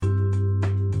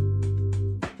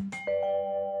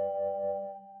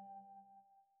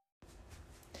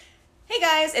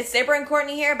guys, it's Saber and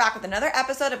Courtney here, back with another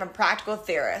episode of Impractical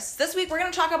Theorists. This week we're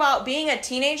going to talk about being a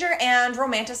teenager and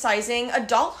romanticizing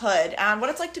adulthood and what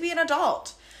it's like to be an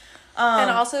adult.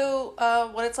 And also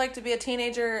what it's like to be a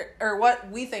teenager, or what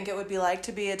we think it would be like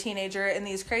to be a teenager in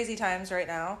these crazy times right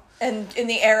now. And in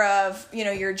the era of, you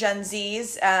know, your Gen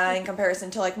Zs in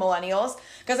comparison to like millennials.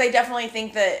 Because I definitely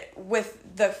think that with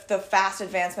the fast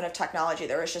advancement of technology,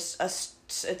 there was just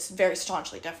it's very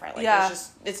staunchly different. Like, yeah.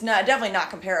 It's not definitely not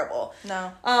comparable.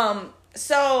 No.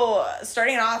 So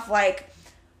starting off, like,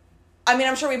 I mean,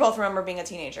 I'm sure we both remember being a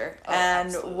teenager and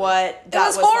absolutely. What that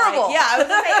was horrible. like. Yeah, I was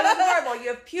gonna say, it was horrible. You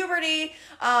have puberty.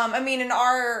 I mean, in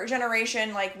our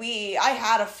generation, like I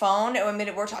had a phone. I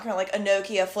mean, we're talking about like a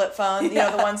Nokia flip phone. You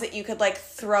know, the ones that you could like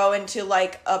throw into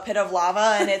like a pit of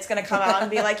lava and it's gonna come out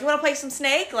and be like, "You want to play some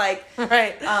Snake?" Like,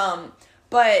 right.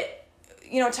 But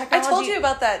you know, technology. I told you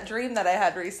about that dream that I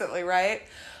had recently, right?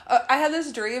 I had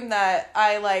this dream that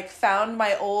I, like, found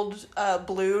my old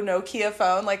blue Nokia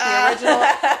phone, like, the original,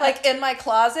 like, in my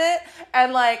closet,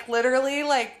 and, like, literally,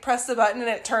 like, pressed the button and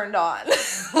it turned on.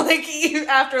 Like,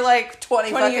 after, like,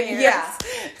 20 fucking years. Yeah.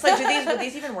 It's like, would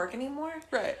these even work anymore?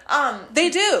 Right. They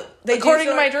do. According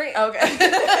to my dream. Okay.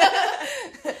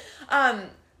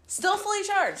 Still fully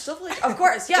charged. Of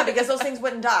course, yeah, because those things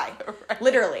wouldn't die. Right.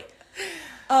 Literally.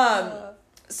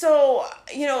 So,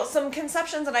 you know, some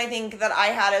conceptions that I think that I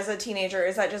had as a teenager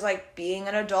is that just, like, being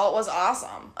an adult was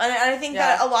awesome. And I think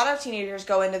that a lot of teenagers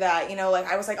go into that, you know,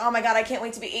 like, I was like, oh my God, I can't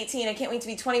wait to be 18, I can't wait to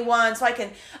be 21, so I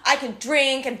can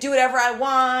drink and do whatever I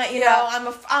want, you know,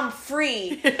 I'm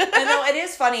free. And though it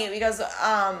is funny because,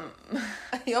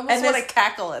 you almost want to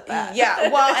cackle at that. Yeah,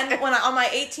 well, and when on my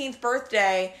 18th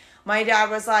birthday, my dad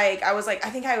was like,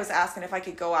 I think I was asking if I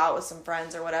could go out with some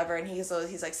friends or whatever, and he's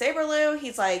like, Saber Lou,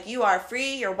 he's like, you are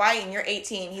free, you're white, and you're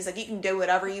 18. He's like, you can do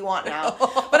whatever you want now.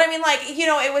 But I mean, like, you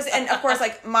know, it was, and of course,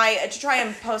 like, to try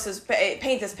and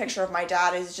paint this picture of my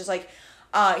dad is just like,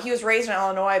 he was raised in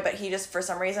Illinois, but he just, for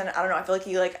some reason, I don't know, I feel like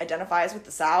he, like, identifies with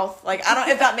the South. Like, I don't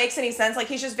know if that makes any sense. Like,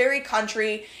 he's just very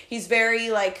country. He's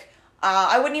very, like,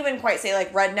 I wouldn't even quite say,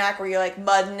 like, redneck, where you're, like,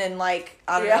 mudding and, like,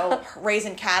 I don't know,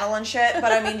 raising cattle and shit. But,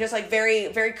 I mean, just, like, very,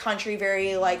 very country,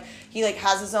 very, like, he, like,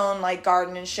 has his own, like,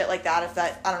 garden and shit like that, if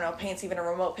that, I don't know, paints even a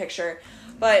remote picture.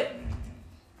 But,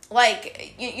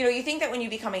 like, you know, you think that when you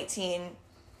become 18,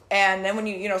 and then when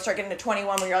you know, start getting to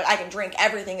 21, when you're like, I can drink,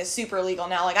 everything is super legal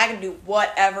now, like, I can do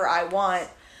whatever I want,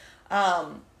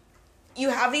 you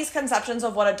have these conceptions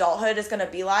of what adulthood is going to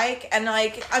be like. And,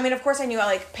 like, I mean, of course I knew,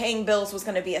 like, paying bills was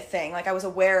going to be a thing. Like, I was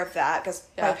aware of that because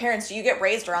my parents, you get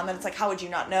raised around them. It's like, how would you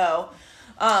not know?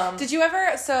 Did you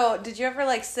ever,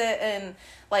 like, sit and,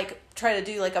 like, try to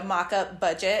do, like, a mock-up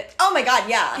budget? Oh, my God,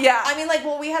 yeah. Yeah. I mean, like,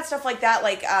 well, we had stuff like that,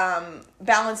 like,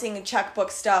 balancing checkbook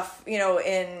stuff, you know,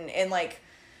 in like,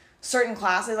 certain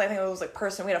classes. I think it was, like,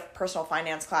 we had a personal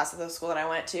finance class at the school that I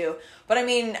went to. But, I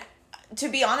mean, to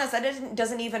be honest, that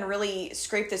doesn't even really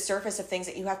scrape the surface of things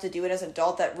that you have to do as an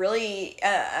adult that really,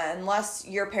 unless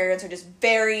your parents are just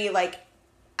very, like,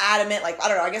 adamant, like, I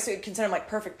don't know, I guess we would consider them, like,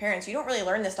 perfect parents. You don't really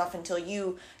learn this stuff until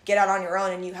you get out on your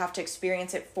own and you have to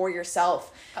experience it for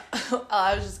yourself.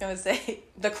 I was just going to say,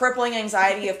 the crippling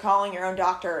anxiety of calling your own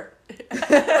doctor.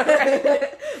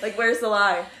 Like, where's the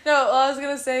lie? No, all I was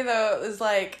going to say, though, is,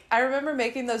 like, I remember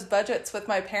making those budgets with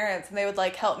my parents, and they would,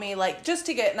 like, help me, like, just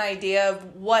to get an idea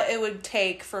of what it would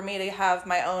take for me to have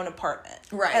my own apartment.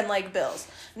 Right. And, like, bills.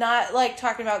 Not, like,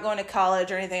 talking about going to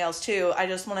college or anything else, too. I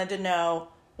just wanted to know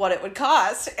what it would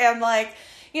cost. And, like,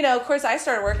 you know, of course, I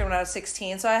started working when I was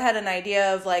 16, so I had an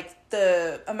idea of, like,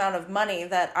 the amount of money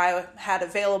that I had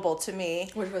available to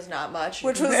me. Which was not much.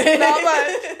 Which was not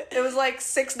much. It was like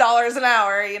 $6 an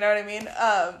hour, you know what I mean?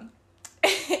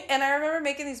 And I remember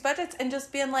making these budgets and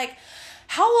just being like,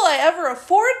 how will I ever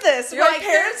afford this? You're My like,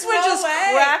 parents would no just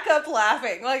way. crack up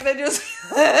laughing. Like, they just...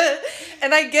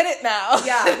 And I get it now.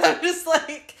 Yeah. I'm just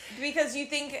like... Because you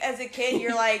think as a kid,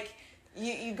 you're like...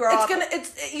 You grow up...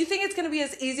 You think it's gonna be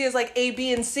as easy as, like, A,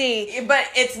 B, and C. But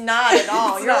it's not at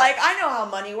all. You're not. like, I know how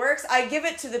money works. I give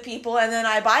it to the people and then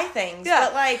I buy things. Yeah.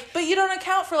 But, like... But you don't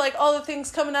account for, like, all the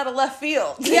things coming out of left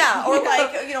field. Yeah, or,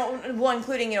 like, you know, well,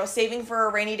 including, you know, saving for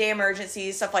a rainy day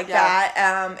emergencies, stuff like that.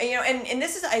 And, you know, and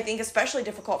this is, I think, especially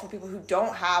difficult for people who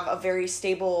don't have a very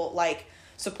stable, like,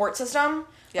 support system.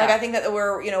 Yeah. Like, I think that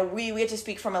we're, you know, we have to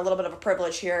speak from a little bit of a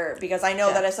privilege here, because I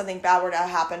know that if something bad were to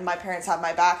happen, my parents have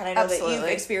my back, and I know that you've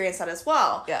experienced that as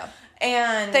well. Yeah.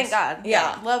 And... Thank God.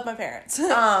 Yeah. Love my parents.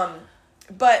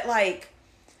 But, like,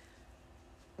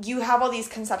 you have all these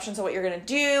conceptions of what you're going to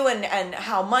do and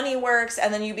how money works,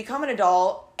 and then you become an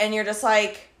adult, and you're just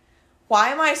like, why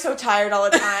am I so tired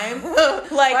all the time?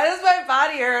 Like, why does my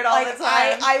body hurt all the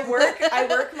time? I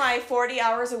work my 40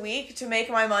 hours a week to make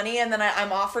my money, and then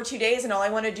I'm off for 2 days, and all I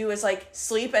want to do is like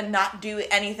sleep and not do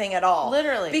anything at all.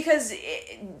 Literally. Because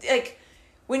like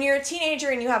when you're a teenager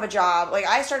and you have a job, like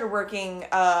I started working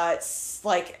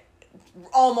like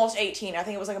almost 18. I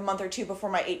think it was like a month or two before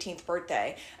my 18th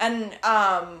birthday. And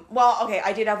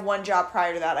I did have one job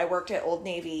prior to that. I worked at Old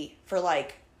Navy for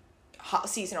like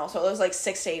seasonal, so it was like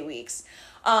 6 to 8 weeks.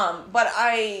 But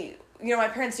my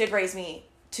parents did raise me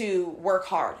to work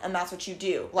hard, and that's what you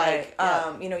do. Like,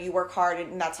 right, yeah. You work hard,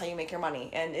 and that's how you make your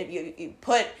money. And if you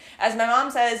put, as my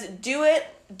mom says, do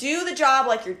the job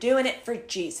like you're doing it for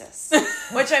Jesus.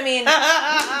 Which, I mean,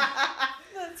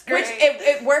 that's great. Which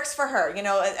it works for her,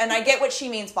 and I get what she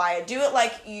means by it. Do it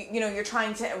like, you're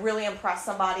trying to really impress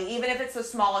somebody, even if it's the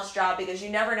smallest job, because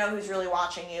you never know who's really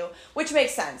watching you, which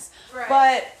makes sense. Right.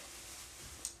 But,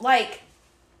 like,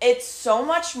 it's so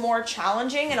much more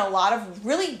challenging in a lot of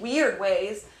really weird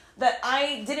ways that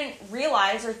I didn't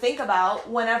realize or think about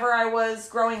whenever I was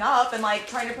growing up and, like,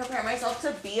 trying to prepare myself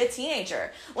to be a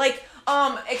teenager. Like,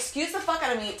 excuse the fuck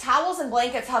out of me, towels and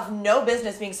blankets have no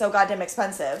business being so goddamn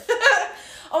expensive.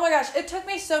 Oh my gosh, it took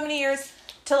me so many years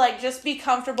to, like, just be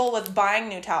comfortable with buying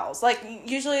new towels. Like,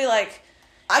 usually, like,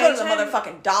 I go to the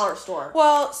motherfucking dollar store.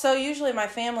 Well, so usually my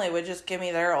family would just give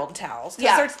me their old towels.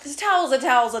 Yeah. This towel's a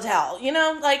towel.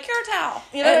 Like, you're a towel.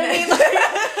 You know what I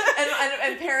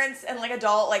mean? and parents and, like,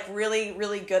 like, really,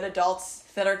 really good adults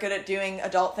that are good at doing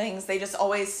adult things, they just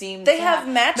always seem They have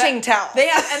matching towels. They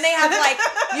have,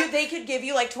 like, they could give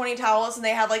you, like, 20 towels, and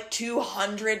they have, like,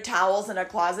 200 towels in a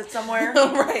closet somewhere.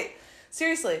 Right.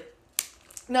 Seriously.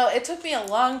 No, it took me a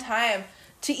long time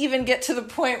to even get to the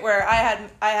point where I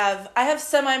have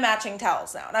semi-matching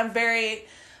towels now, and I'm very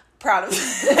proud of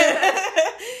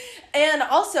it. And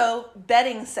also,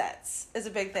 bedding sets is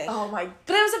a big thing. Oh my!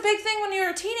 But it was a big thing when you were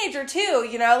a teenager too.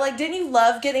 Like, didn't you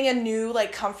love getting a new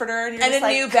like comforter and a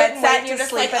new bed set? And you're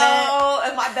just like, oh,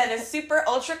 and my bed is super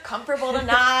ultra comfortable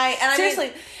tonight. And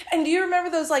seriously, and do you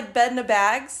remember those like bed in a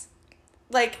bags?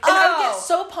 Like, and I would get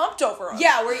so pumped over them.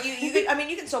 Yeah, where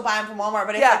you can still buy them from Walmart,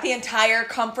 but it's like the entire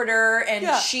comforter and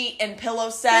sheet and pillow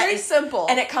set. Very simple.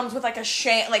 And it comes with like a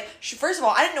sham. Like, first of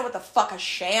all, I didn't know what the fuck a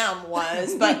sham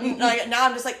was, but like, now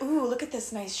I'm just like, ooh, look at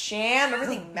this nice sham.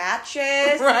 Everything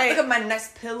matches. Right. Look at my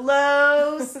nice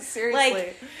pillows.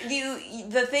 Seriously.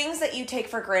 Like, the things that you take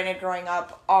for granted growing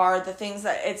up are the things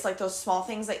that, it's like those small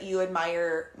things that you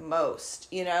admire most,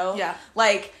 Yeah.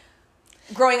 Like,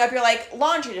 growing up, you're like,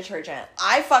 laundry detergent.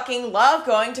 I fucking love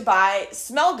going to buy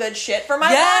smell good shit for my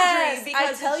laundry.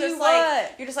 Because I tell you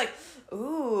what. You're just like,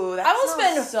 ooh, that I will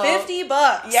spend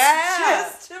 $50.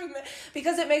 Yeah.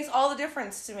 Because it makes all the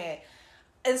difference to me.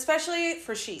 Especially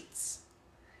for sheets.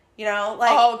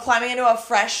 Climbing into a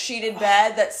fresh sheeted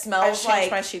bed that smells I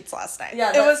changed my sheets last night. Yeah,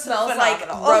 it smells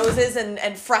phenomenal. Like roses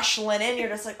and fresh linen. You're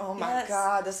just like, oh my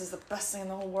God, this is the best thing in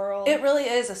the whole world. It really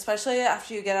is, especially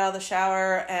after you get out of the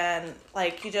shower and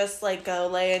like you just like go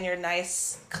lay in your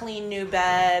nice, clean new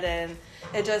bed, and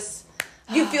it just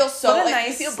you feel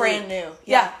you feel brand new.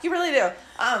 Yeah, you really do.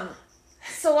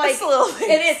 So like the little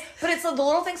things. It is, but it's the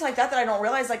little things like that I don't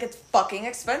realize. Like, it's fucking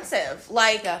expensive.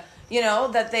 Like. Yeah.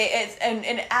 That and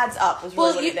it adds up is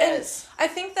really what it is. I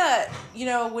think that,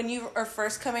 when you are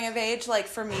first coming of age, like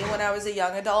for me, when I was a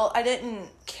young adult, I didn't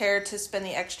care to spend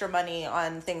the extra money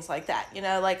on things like that.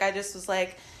 Like I just was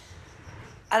like,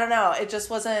 I don't know. It just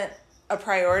wasn't a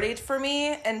priority for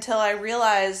me until I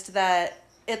realized that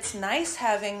it's nice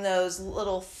having those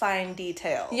little fine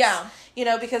details. Yeah.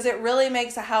 Because it really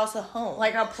makes a house a home.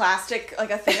 Like a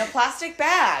thing of plastic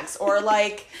bags, or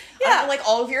like, like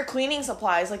all of your cleaning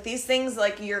supplies. Like, these things,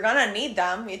 like, you're gonna need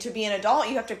them to be an adult.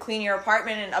 You have to clean your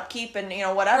apartment and upkeep and,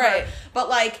 whatever. Right. But,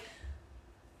 like,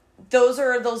 those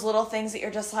are those little things that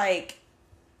you're just like,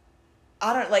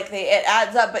 it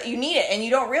adds up, but you need it, and you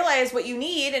don't realize what you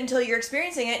need until you're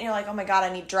experiencing it, and you're like, oh my God,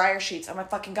 I need dryer sheets. Oh my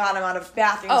fucking God, I'm out of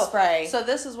bathroom spray. So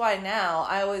this is why now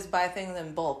I always buy things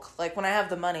in bulk. Like, when I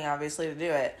have the money, obviously, to do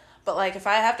it. But, like, if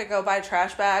I have to go buy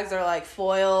trash bags or, like,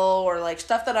 foil or, like,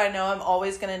 stuff that I know I'm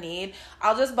always going to need,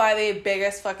 I'll just buy the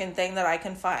biggest fucking thing that I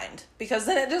can find. Because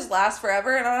then it just lasts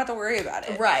forever and I don't have to worry about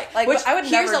it. Right. Like, I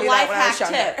would never do that when I was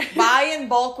younger. Here's a life hack tip. Buy in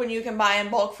bulk when you can buy in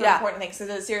bulk for important things.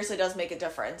 Because it seriously does make a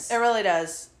difference. It really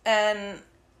does. And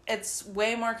it's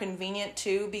way more convenient,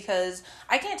 too, because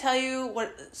I can't tell you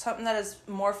something that is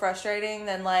more frustrating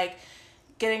than, like,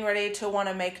 getting ready to want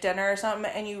to make dinner or something,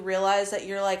 and you realize that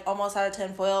you're like almost out of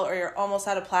tinfoil, or you're almost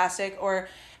out of plastic, or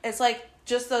it's like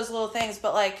just those little things,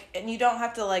 but like, and you don't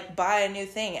have to like buy a new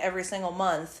thing every single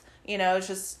month You know, it's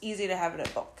just easy to have it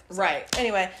in bulk. So, right.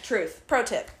 Anyway. Truth. Pro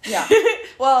tip. Yeah.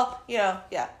 Well, you know,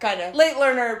 yeah. Kind of. Late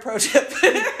learner, pro tip.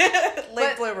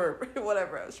 Late bloomer,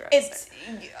 whatever I was trying to say.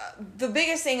 The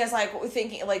biggest thing is, like,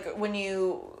 thinking, like, when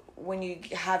you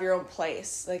have your own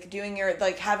place, like doing your,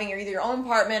 like having either your own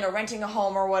apartment or renting a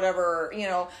home or whatever, you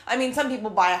know, I mean, some people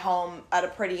buy a home at a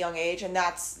pretty young age and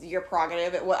that's your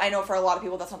prerogative. I know for a lot of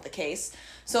people that's not the case.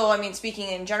 So, I mean, speaking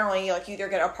in generally, like you either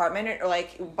get an apartment or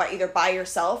like either by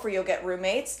yourself or you'll get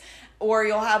roommates or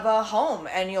you'll have a home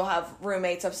and you'll have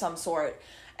roommates of some sort.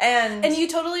 And you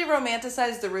totally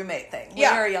romanticize the roommate thing when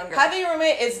you were younger. Having a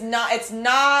roommate is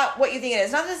not what you think it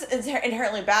is. Not that it's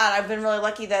inherently bad. I've been really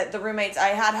lucky that the roommates I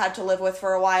had to live with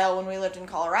for a while when we lived in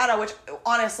Colorado, which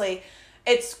honestly,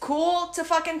 it's cool to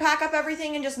fucking pack up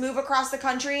everything and just move across the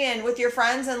country and with your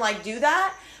friends and like do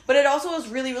that. But it also is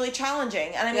really, really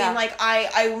challenging. And I mean, like,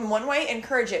 I in one way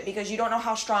encourage it because you don't know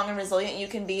how strong and resilient you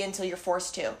can be until you're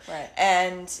forced to. Right.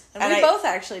 And we both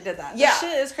actually did that. Yeah. This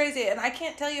shit is crazy. And I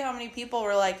can't tell you how many people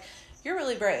were like, you're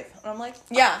really brave. And I'm like,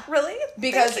 yeah. Really?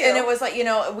 Because, and it was like, you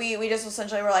know, we just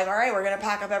essentially were like, all right, we're going to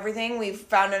pack up everything. We've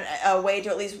found a way to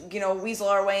at least, you know, weasel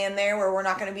our way in there where we're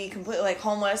not going to be completely like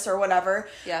homeless or whatever.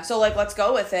 Yeah. So like, let's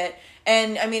go with it.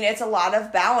 And I mean, it's a lot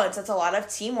of balance. It's a lot of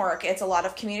teamwork. It's a lot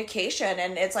of communication.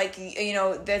 And it's like, you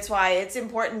know, that's why it's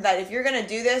important that if you're going to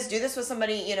do this with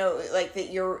somebody, you know, like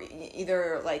that you're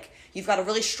either like, you've got a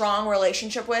really strong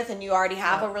relationship with and you already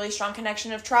have a really strong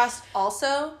connection of trust.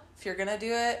 Also, if you're going to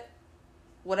do it,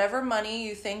 whatever money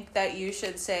you think that you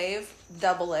should save,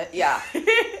 double it. Yeah.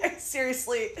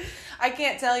 Seriously. I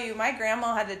can't tell you. My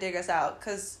grandma had to dig us out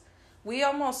because we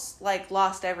almost, like,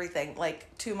 lost everything,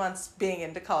 like, 2 months being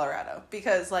into Colorado.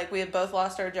 Because, like, we had both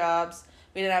lost our jobs.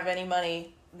 We didn't have any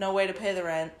money. No way to pay the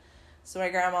rent. So my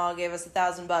grandma gave us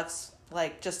 $1,000,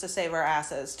 like, just to save our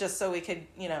asses. Just so we could,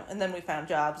 you know, and then we found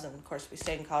jobs. And, of course, we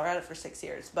stayed in Colorado for 6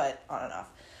 years, but on and off.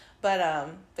 But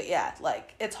yeah,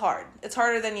 like, it's hard. It's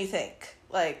harder than you think.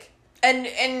 Like... And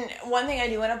one thing I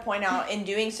do want to point out in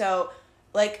doing so,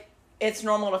 like, it's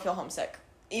normal to feel homesick.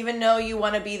 Even though you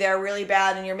want to be there really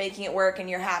bad and you're making it work and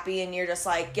you're happy and you're just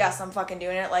like, yes, I'm fucking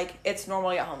doing it. Like, it's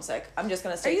normal to get homesick. I'm just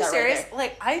going to state that right there. Are you serious?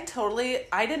 Like,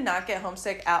 I did not get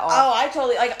homesick at all. Oh, I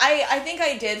totally, like, I think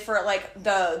I did for, like,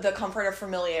 the comfort of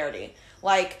familiarity.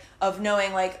 Like, of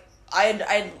knowing, like,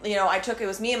 it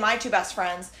was me and my two best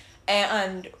friends.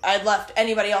 And I'd left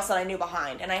anybody else that I knew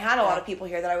behind, and I had a lot of people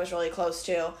here that I was really close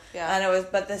to. Yeah. And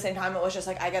but at the same time, it was just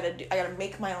like I gotta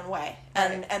make my own way,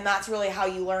 and that's really how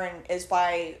you learn is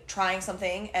by trying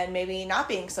something and maybe not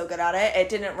being so good at it. It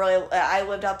didn't really. I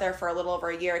lived out there for a little over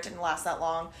a year. It didn't last that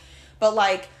long, but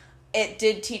like it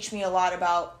did teach me a lot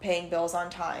about paying bills on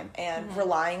time and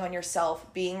relying on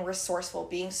yourself, being resourceful,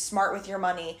 being smart with your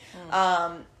money,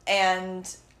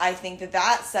 and I think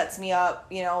that sets me up,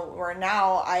 you know, where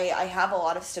now I have a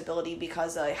lot of stability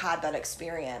because I had that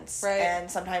experience. Right.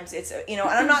 And sometimes it's, you know,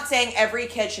 and I'm not saying every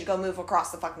kid should go move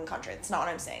across the fucking country. That's not what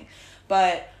I'm saying.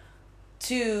 But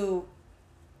to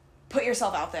put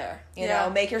yourself out there, you know,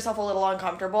 make yourself a little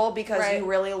uncomfortable because you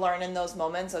really learn in those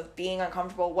moments of being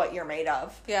uncomfortable what you're made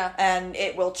of. Yeah. And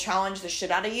it will challenge the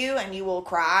shit out of you and you will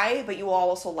cry, but you will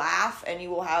also laugh and you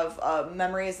will have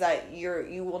memories that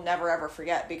you will never ever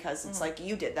forget because it's like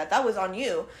you did that. That was on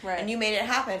you. Right. And you made it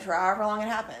happen for however long it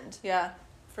happened. Yeah,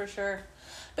 for sure.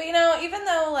 But you know, even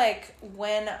though like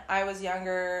when I was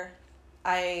younger,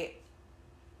 I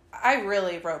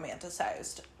really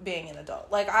romanticized being an adult.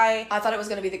 Like I thought it was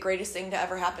going to be the greatest thing to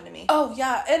ever happen to me. Oh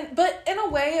yeah, but in a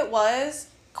way it was.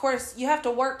 Of course, you have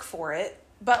to work for it,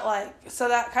 but like so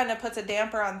that kind of puts a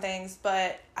damper on things.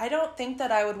 But I don't think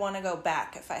that I would want to go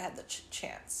back if I had the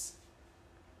chance.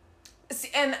 See,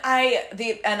 and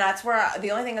that's where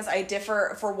the only thing is I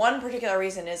differ for one particular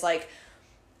reason is like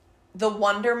the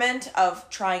wonderment of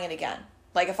trying it again.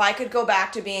 Like if I could go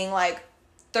back to being like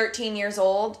 13 years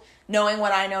old, knowing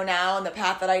what I know now and the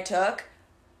path that I took,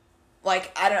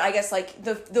 like I guess like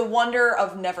the wonder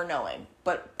of never knowing,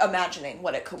 but imagining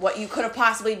what you could have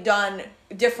possibly done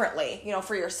differently, you know,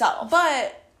 for yourself.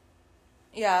 But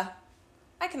yeah,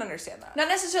 I can understand that. Not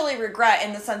necessarily regret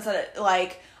in the sense that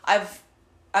like I'm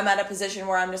at a position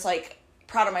where I'm just like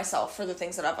proud of myself for the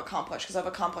things that I've accomplished because I've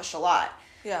accomplished a lot.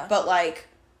 Yeah. But like,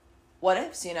 what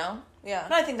ifs, you know? Yeah.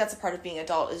 And I think that's a part of being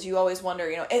adult is you always wonder,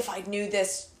 you know, if I knew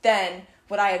this then,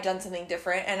 would I have done something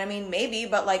different? And I mean, maybe,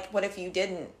 but like, what if you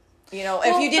didn't? You know,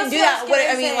 if you didn't do that,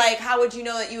 like, how would you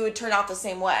know that you would turn out the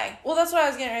same way? Well, that's what I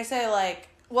was getting ready to say, like,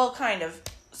 well, kind of.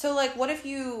 So, like, what if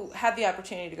you had the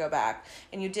opportunity to go back,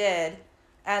 and you did,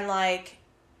 and, like,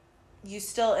 you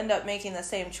still end up making the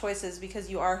same choices because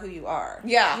you are who you are?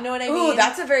 Yeah. You know what I mean? Ooh,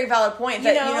 that's a very valid point.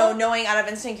 That, you know, knowing out of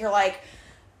instinct, you're like,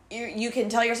 you can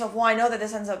tell yourself, well, I know that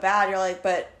this ends up bad. You're like,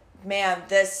 but man,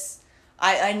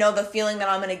 I know the feeling that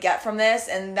I'm going to get from this,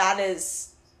 and that is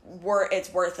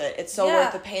it's worth it. It's so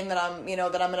worth the pain that I'm going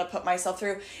to put myself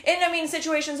through. And I mean,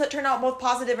 situations that turn out both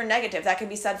positive or negative, that can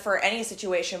be said for any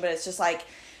situation, but it's just like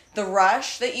the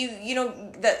rush that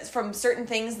that from certain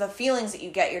things, the feelings that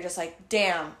you get, you're just like,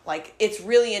 damn, like it's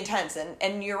really intense.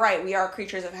 And you're right. We are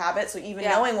creatures of habit. So even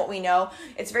knowing what we know,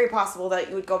 it's very possible that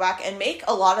you would go back and make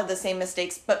a lot of the same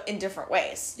mistakes, but in different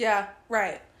ways. Yeah.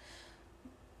 Right.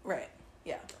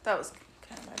 Yeah. That was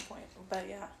kind of my point, but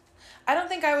yeah. I don't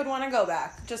think I would want to go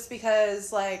back just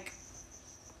because, like,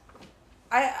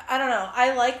 I don't know.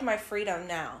 I like my freedom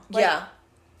now. Like,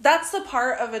 that's the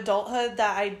part of adulthood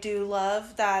that I do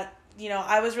love that,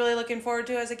 I was really looking forward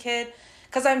to as a kid.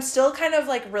 Because I'm still kind of,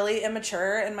 like, really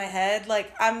immature in my head.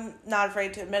 Like, I'm not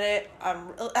afraid to admit it.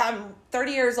 I'm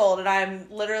 30 years old, and I'm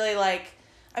literally, like,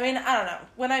 I mean, I don't know.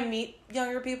 When I meet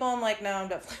younger people, I'm like, no, I'm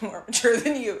definitely more mature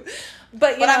than you.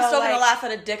 But I'm still going to laugh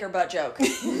at a dick or butt joke.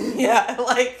 Yeah,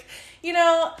 like,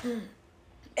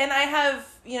 and I have,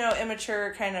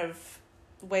 immature kind of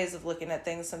ways of looking at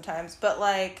things sometimes. But,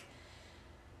 like,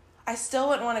 I still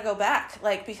wouldn't want to go back.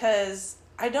 Like, because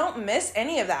I don't miss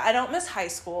any of that. I don't miss high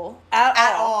school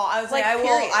at all. I was like,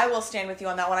 I will stand with you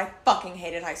on that one. I fucking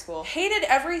hated high school. Hated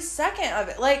every second of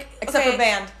it. Like, except for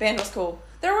band. Band was cool.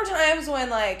 There were times when,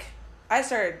 like, I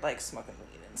started, like, smoking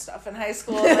weed and stuff in high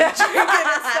school, like, drinking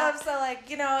and stuff, so, like,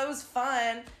 it was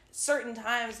fun certain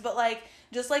times, but, like,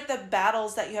 just, like, the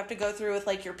battles that you have to go through with,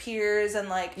 like, your peers and,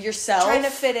 like, yourself, trying to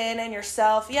fit in and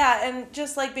yourself, and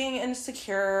just, like, being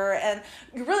insecure, and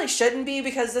you really shouldn't be,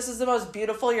 because this is the most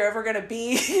beautiful you're ever gonna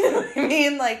be, you know what I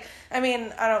mean? Like, I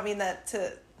don't mean that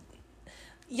to...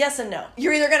 Yes and no.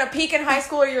 You're either going to peak in high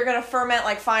school or you're going to ferment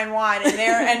like fine wine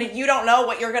and you don't know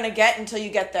what you're going to get until you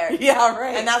get there. Yeah,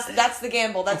 right. And that's the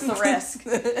gamble. That's the risk.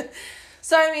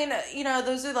 So, I mean,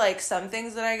 those are like some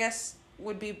things that I guess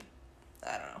would be,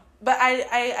 I don't know. But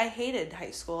I hated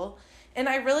high school. And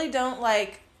I really don't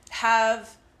like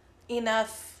have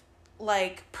enough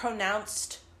like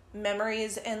pronounced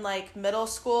memories in like middle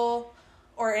school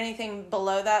or anything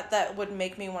below that would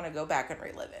make me want to go back and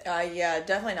relive it. Yeah,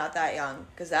 definitely not that young,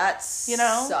 because that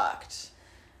sucked.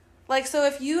 Like, so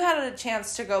if you had a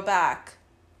chance to go back,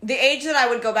 the age that I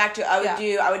would go back to, I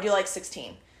would do like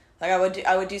 16. Like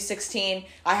I would do 16.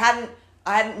 I hadn't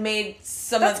made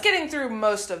some. That's getting through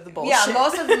most of the bullshit. Yeah,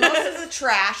 most of the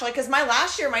trash. Like, because my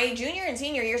last year, my junior and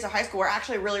senior years of high school were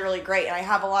actually really, really great, and I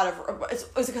have a lot of. It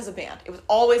was because of band. It was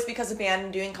always because of band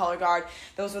and doing color guard.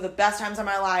 Those were the best times of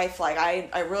my life. Like,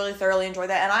 I really thoroughly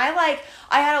enjoyed that, and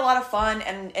I had a lot of fun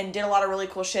and did a lot of really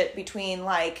cool shit between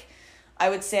like, I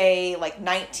would say like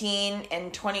 19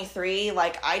 and 23.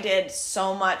 Like, I did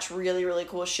so much really, really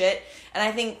cool shit, and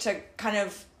I think to kind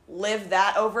of live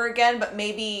that over again, but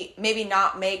maybe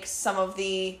not make some of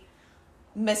the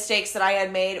mistakes that I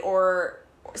had made or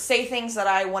say things that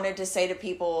I wanted to say to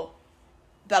people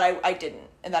that I didn't,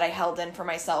 and that I held in for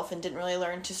myself and didn't really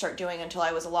learn to start doing until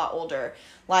I was a lot older.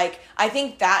 Like, I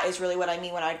think that is really what I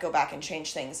mean when I'd go back and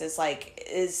change things, is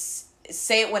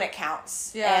say it when it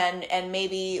counts. Yeah. And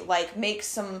maybe like make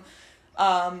some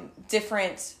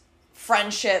different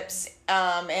friendships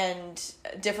and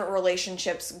different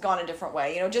relationships gone a different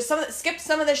way. Just skipped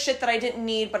some of the shit that I didn't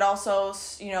need, but also,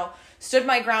 stood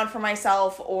my ground for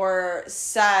myself, or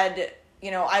said,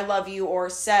 I love you, or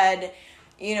said,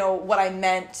 what I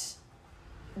meant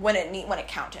when it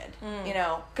counted,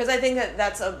 because I think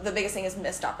that's the biggest thing is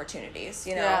missed opportunities,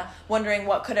 wondering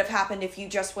what could have happened if you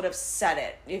just would have said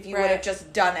it, if you would have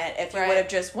just done it, if you would have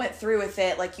just went through with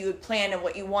it like you had planned and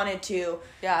what you wanted to.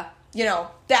 Yeah.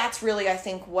 That's really, I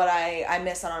think, what I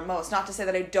miss out on most. Not to say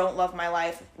that I don't love my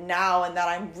life now and that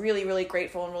I'm really, really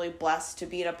grateful and really blessed to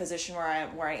be in a position where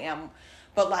I am.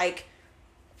 But, like,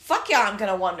 fuck yeah, I'm going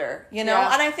to wonder, Yeah.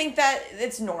 And I think that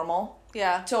it's normal.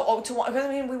 Yeah. Because, I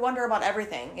mean, we wonder about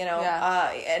everything,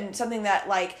 Yeah. And something that,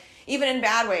 like, even in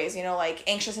bad ways, like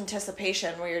anxious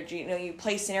anticipation where you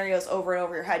play scenarios over and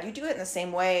over your head. You do it in the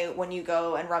same way when you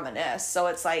go and reminisce. So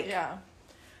it's like... Yeah.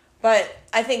 But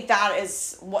I think that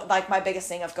is what, like, my biggest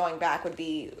thing of going back would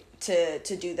be to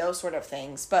do those sort of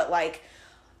things. But, like,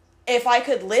 if I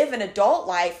could live an adult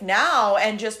life now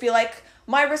and just be like,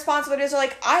 my responsibilities are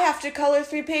like, I have to color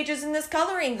 3 pages in this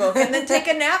coloring book and then take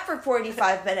a nap for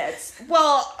 45 minutes.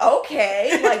 Well,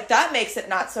 okay, like, that makes it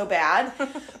not so bad.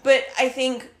 But I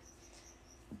think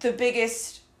the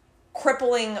biggest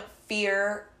crippling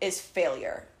fear is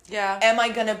failure. Yeah. Am I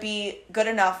going to be good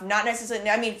enough? Not necessarily.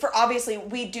 I mean, obviously,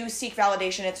 we do seek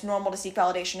validation. It's normal to seek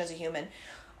validation as a human.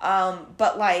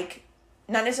 But, like,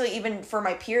 not necessarily even for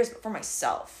my peers, but for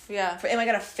myself. Yeah. Am I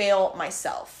going to fail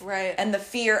myself? Right. And the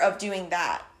fear of doing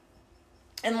that.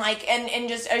 And like, and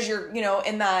just as you're, you know,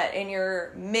 in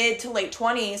your mid to late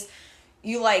 20s,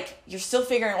 you're still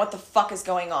figuring out what the fuck is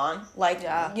going on. Like,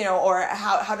 you know, or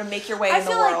how to make your way in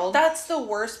the world. I feel like that's the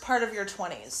worst part of your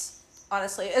 20s,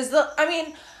 honestly,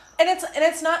 and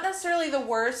it's not necessarily the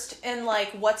worst in, like,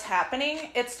 what's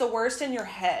happening. It's the worst in your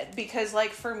head. Because,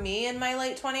 like, for me in my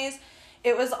late 20s,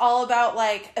 it was all about,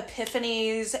 like,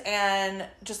 epiphanies and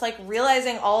just, like,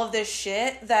 realizing all of this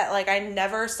shit that, like, I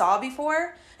never saw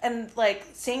before. And, like,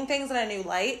 seeing things in a new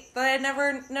light that I had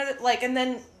never noticed. Like, and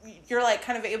then you're, like,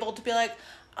 kind of able to be like,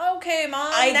 okay,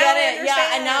 Mom, I get it.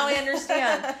 Yeah, and now I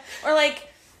understand. Or, like,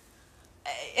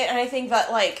 and I think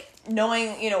that, like,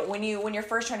 knowing, you know, when you're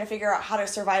first trying to figure out how to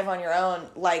survive on your own,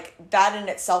 like, that in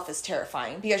itself is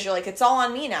terrifying. Because you're like, it's all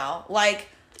on me now. Like,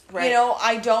 right. You know,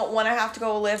 I don't want to have to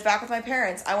go live back with my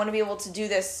parents. I want to be able to do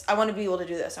this. I want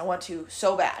to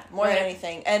so bad, more than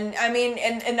anything. And I mean,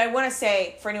 and I want to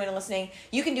say, for anyone listening,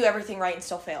 you can do everything right and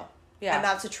still fail. Yeah. And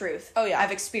that's the truth. Oh, yeah.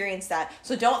 I've experienced that.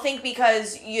 So don't think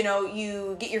because, you know,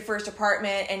 you get your first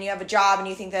apartment and you have a job and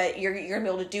you think that you're going to be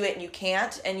able to do it and you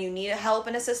can't and you need help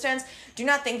and assistance. Do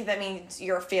not think that means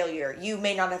you're a failure. You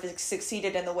may not have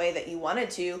succeeded in the way that you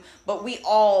wanted to, but we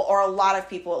all, or a lot of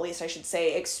people at least I should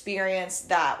say, experience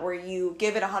that where you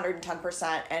give it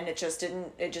 110% and it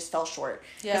just fell short.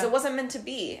 Because it wasn't meant to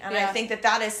be. And I think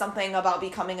that is something about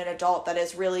becoming an adult that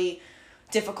is really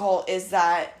difficult, is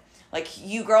that, like,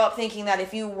 you grow up thinking that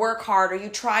if you work hard or you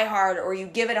try hard or you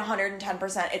give it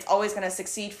 110%, it's always going to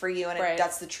succeed for you. And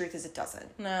that's the truth, is it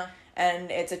doesn't. No.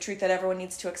 And it's a truth that everyone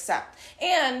needs to accept.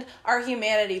 And our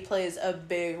humanity plays a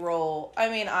big role. I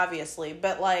mean, obviously.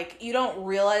 But, like, you don't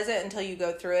realize it until you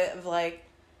go through it. Of, like,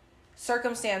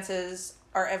 circumstances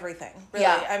are everything. Really.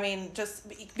 Yeah. I mean, just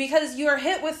because you are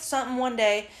hit with something one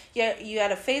day, you got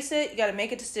to face it. You got to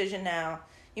make a decision now.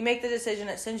 You make the decision,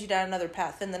 it sends you down another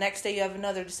path. And the next day you have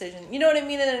another decision. You know what I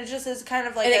mean? And it just is kind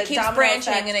of like and it keeps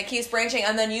branching effect. And it keeps branching.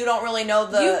 And then you don't really know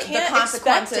the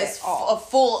consequences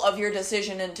full of your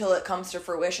decision until it comes to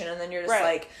fruition. And then you're just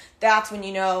like, that's when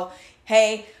you know,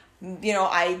 hey, you know,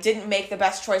 I didn't make the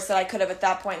best choice that I could have at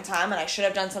that point in time. And I should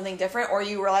have done something different. Or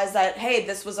you realize that, hey,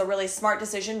 this was a really smart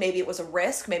decision. Maybe it was a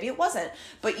risk. Maybe it wasn't.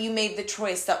 But you made the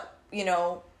choice that, you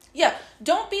know... Yeah,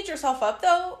 don't beat yourself up,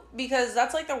 though, because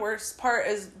that's, like, the worst part,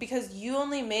 is because you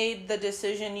only made the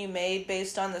decision you made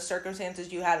based on the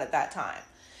circumstances you had at that time.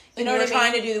 You know what I mean?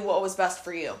 Trying to do what was best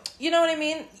for you. You know what I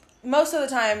mean? Most of the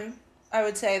time, I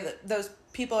would say that those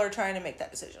people are trying to make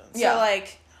that decision. Yeah. So,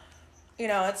 like, you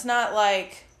know, it's not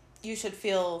like you should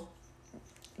feel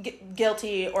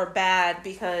guilty or bad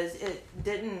because it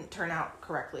didn't turn out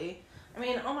correctly. I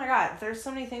mean, oh my God, there's so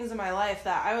many things in my life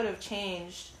that I would have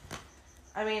changed.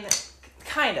 I mean,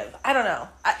 kind of. I don't know.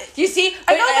 You see?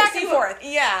 I go back and forth.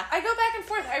 Yeah. I go back and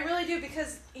forth. I really do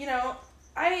because, you know,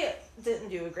 I didn't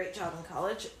do a great job in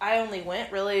college. I only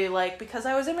went really, like, because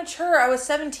I was immature. I was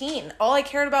 17. All I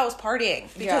cared about was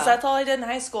partying because that's all I did in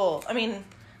high school. I mean,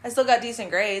 I still got decent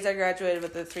grades. I graduated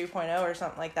with a 3.0 or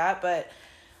something like that. But,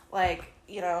 like,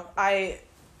 you know, I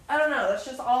don't know. That's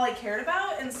just all I cared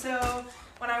about. And so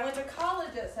when I went to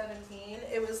college at 17,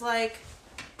 it was like...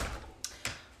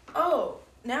 oh,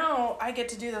 now I get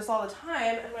to do this all the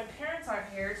time, and my parents aren't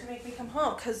here to make me come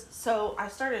home. So I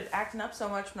started acting up so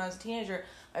much when I was a teenager.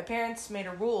 My parents made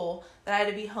a rule that I had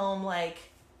to be home, like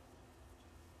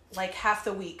half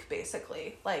the week,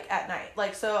 basically, like, at night.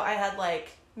 Like, so I had, like,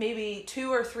 maybe 2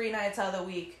 or 3 nights out of the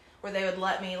week where they would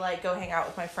let me, like, go hang out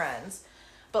with my friends.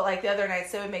 But, like, the other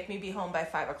nights, they would make me be home by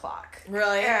 5 o'clock.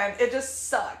 Really? And it just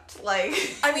sucked. Like...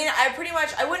 I mean,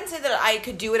 I wouldn't say that I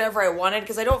could do whatever I wanted,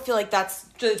 because I don't feel like that's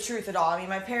the truth at all. I mean,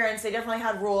 my parents, they definitely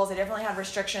had rules, they definitely had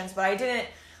restrictions, but I didn't,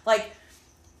 like,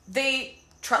 they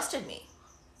trusted me.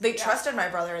 They trusted my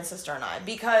brother and sister and I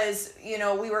because, you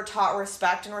know, we were taught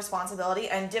respect and responsibility.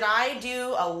 And did I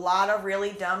do a lot of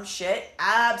really dumb shit?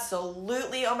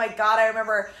 Absolutely. Oh my God. I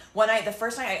remember one night, the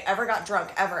first night I ever got drunk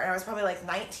ever. And I was probably like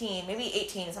 19, maybe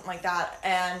 18, something like that.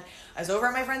 And I was over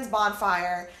at my friend's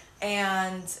bonfire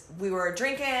and we were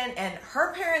drinking and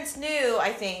her parents knew,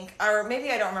 I think, or maybe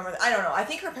I don't remember. I don't know. I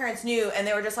think her parents knew and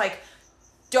they were just like,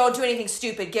 don't do anything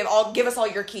stupid. Give us all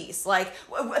your keys. Like,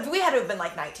 we had to have been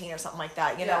like 19 or something like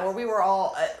that, you know, where we were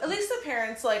all... at least the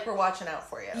parents, like, were watching out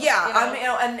for you. Yeah, you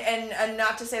know? And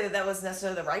not to say that was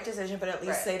necessarily the right decision, but at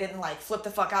least they didn't, like, flip the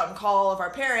fuck out and call all of our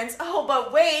parents. Oh,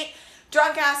 but wait,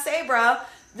 drunk-ass Sabra,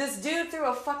 this dude threw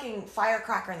a fucking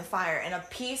firecracker in the fire, and a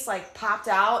piece, like, popped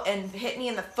out and hit me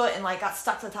in the foot and, like, got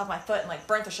stuck to the top of my foot and, like,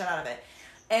 burnt the shit out of it.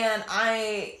 And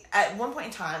at one point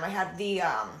in time, I had the...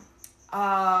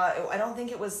 I don't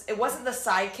think it wasn't the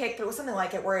Sidekick, but it was something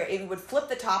like it where it would flip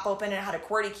the top open and it had a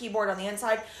QWERTY keyboard on the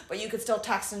inside, but you could still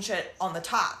text and shit on the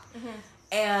top. Mm-hmm.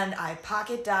 And I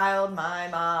pocket dialed my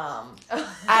mom at like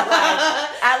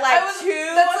 2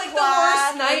 That's like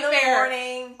o'clock the worst nightmare. in the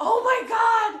morning. Oh my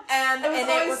god! And I was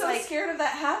always it was so like, scared of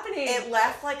that happening. it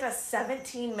left like a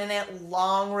 17-minute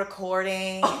long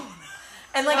recording.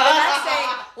 And like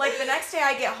the next day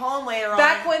I get home later on.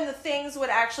 Back when the things would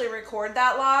actually record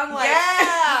that long, like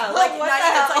yeah, like what now the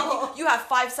hell? it's like you have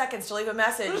 5 seconds to leave a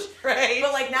message, right?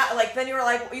 But like now, like then you were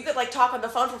like you could like talk on the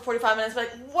phone for 45 minutes, but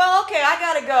like, well, okay, I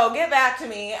gotta go, get back to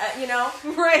me, you know,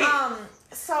 right?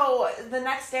 So the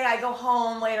next day I go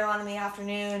home later on in the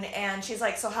afternoon, and she's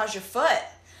like, "So how's your foot?"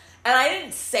 And I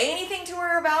didn't say anything to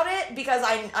her about it because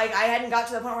I hadn't got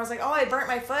to the point where I was like, "Oh, I burnt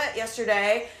my foot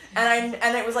yesterday."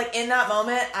 And it was like in that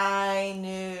moment I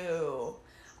knew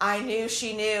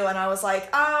she knew, and I was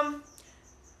like,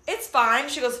 it's fine.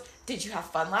 She goes, "Did you have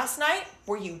fun last night?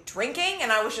 Were you drinking?" And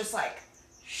I was just like,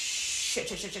 shit.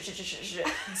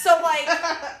 So like,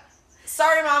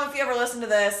 sorry mom if you ever listen to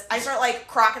this. I start like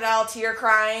crocodile tear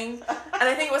crying, and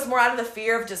I think it was more out of the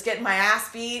fear of just getting my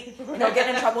ass beat,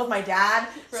 getting in trouble with my dad.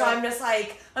 Right. So I'm just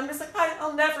like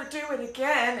I'll never do it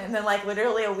again. And then like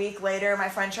literally a week later, my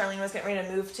friend Charlene was getting ready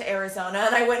to move to Arizona,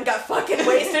 and I went and got fucking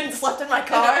wasted and slept in my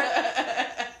car.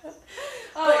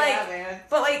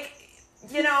 But like,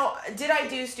 did I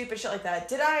do stupid shit like that?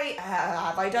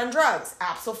 Have I done drugs?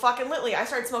 Absolutely. I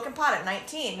started smoking pot at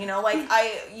 19.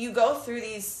 You go through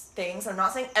these things. I'm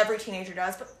not saying every teenager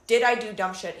does, but did I do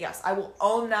dumb shit? Yes, I will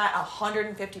own that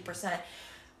 150%.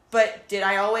 But did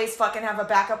I always fucking have a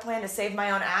backup plan to save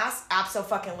my own ass?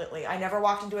 Absolutely. I never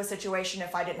walked into a situation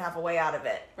if I didn't have a way out of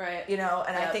it. Right. And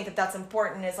I think that's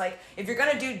important, is like, if you're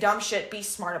gonna do dumb shit, be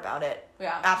smart about it.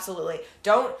 Yeah. Absolutely.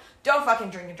 Don't fucking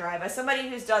drink and drive. As somebody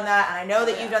who's done that, and I know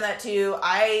that you've done that too,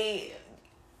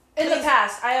 in the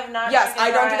past, I have not. Yes,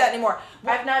 I don't do that anymore.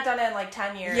 I've not done it in like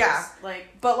 10 years. Yeah.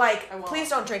 But like, please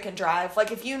don't drink and drive.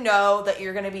 Like, if you know that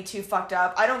you're gonna be too fucked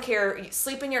up, I don't care.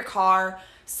 Sleep in your car.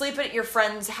 Sleep at your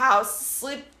friend's house.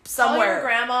 Sleep somewhere. Call your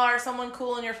grandma or someone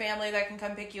cool in your family that can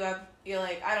come pick you up. You're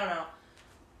like, I don't know.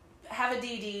 Have a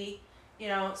DD.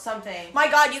 Something. My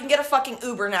God, you can get a fucking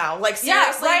Uber now. Like,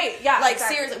 seriously. Yeah, right. Yeah, like,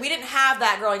 exactly. seriously. We didn't have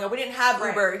that growing up. We didn't have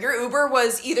Uber. Your Uber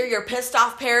was either your pissed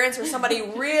off parents or somebody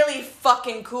really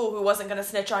fucking cool who wasn't going to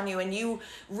snitch on you. And you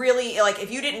really, like,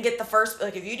 if you didn't get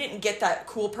that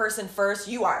cool person first,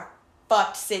 you are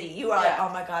fucked city. You are like, oh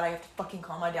my God, I have to fucking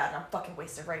call my dad and I'm fucking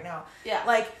wasted right now. Yeah.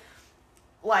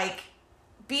 Like,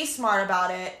 be smart about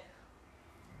it.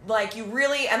 Like, you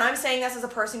really, and I'm saying this as a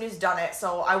person who's done it,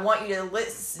 so I want you to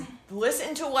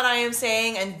listen to what I am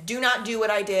saying and do not do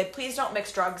what I did. Please don't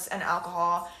mix drugs and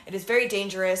alcohol. It is very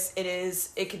dangerous.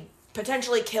 It could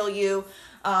potentially kill you.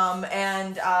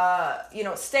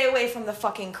 Stay away from the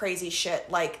fucking crazy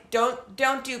shit. Like, don't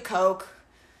do coke.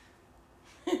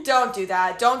 Don't do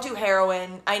that. Don't do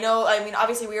heroin.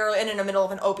 Obviously we are in the middle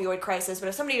of an opioid crisis, but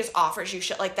if somebody just offers you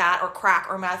shit like that, or crack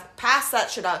or meth, pass that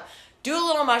shit up. Do a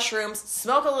little mushrooms,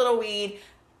 smoke a little weed.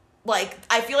 Like,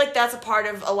 I feel like that's a part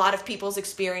of a lot of people's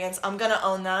experience. I'm going to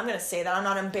own that. I'm going to say that. I'm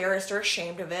not embarrassed or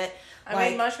ashamed of it. I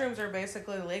mean, mushrooms are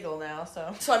basically legal now,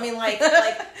 so. So,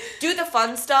 do the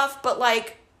fun stuff, but,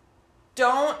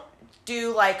 don't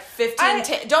do,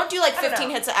 15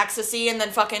 hits of ecstasy and then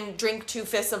fucking drink 2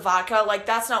 fists of vodka. Like,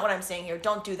 that's not what I'm saying here.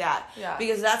 Don't do that. Yeah.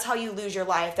 Because that's how you lose your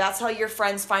life. That's how your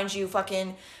friends find you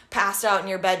fucking passed out in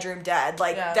your bedroom dead.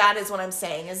 That is what I'm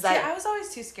saying, is that... See, I was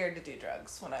always too scared to do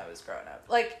drugs when I was growing up.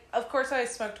 Of course I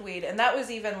smoked weed, and that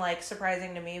was even,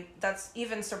 surprising to me. That's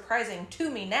even surprising to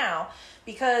me now,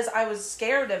 because I was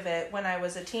scared of it when I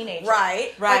was a teenager.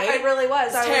 Right. I really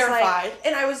was. I terrified.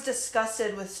 And I was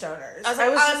disgusted with stoners. I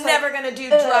was I'm never gonna do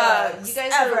drugs. You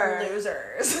guys ever. are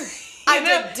losers. I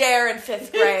did DARE in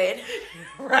 5th grade.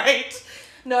 Right.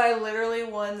 No, I literally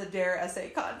won the DARE essay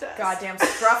contest. Goddamn,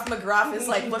 Scruff McGruff is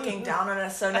looking down on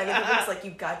us so negatively. It's like,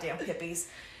 you goddamn hippies.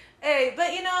 Hey,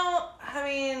 but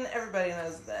everybody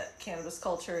knows that cannabis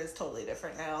culture is totally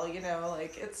different now.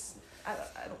 It's... I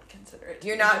don't consider it.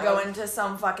 You're not going to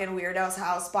some fucking weirdo's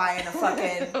house buying a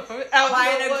fucking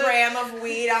buying a gram of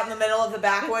weed out in the middle of the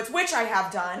backwoods, which I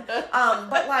have done.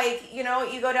 But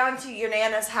you go down to your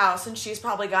Nana's house and she's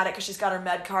probably got it because she's got her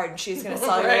med card and she's gonna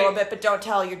sell you a little bit, but don't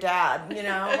tell your dad.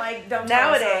 Don't.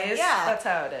 Nowadays, that's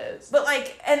how it is. But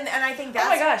and I think that's... Oh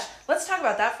my gosh, let's talk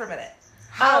about that for a minute.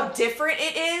 How different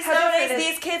it is nowadays.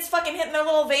 These kids fucking hitting their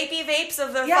little vapes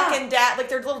of the fucking dab,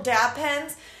 their little dab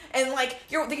pens. and like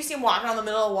you see him walking around the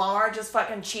middle of Walmart just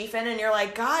fucking chiefing, and you're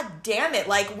like, God damn it,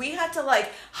 like we had to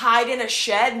like hide in a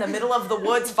shed in the middle of the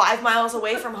woods 5 miles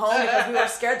away from home because we were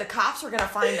scared the cops were gonna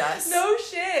find us. No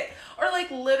shit. Or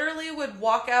like literally would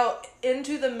walk out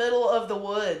into the middle of the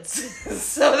woods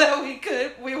so that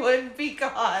we wouldn't be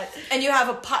caught. And you have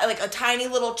a tiny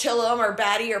little chillum or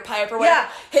baddie or pipe or whatever,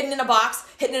 hidden in a box,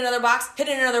 hidden in another box,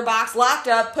 hidden in another box, locked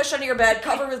up, pushed under your bed,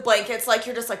 covered with blankets. Like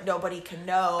you're just like nobody can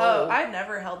know. Oh, I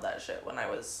never held that shit when I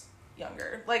was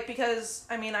younger. Like because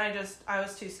I mean I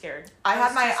was too scared. I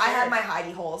had my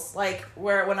hidey holes like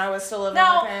when I was still living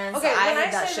with my parents. Okay, I when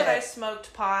I that say shit. that I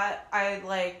smoked pot,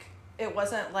 it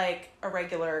wasn't like a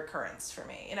regular occurrence for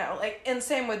me, you know, like, and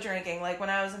same with drinking. Like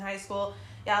when I was in high school,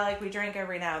 like we drank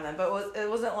every now and then, but it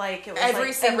wasn't like it was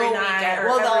every single every night weekend. or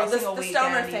Well, every single the weekend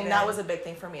stoner thing, even. that was a big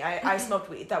thing for me. I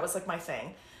smoked weed. That was like my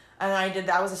thing. And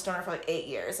I was a stoner for like 8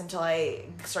 years until I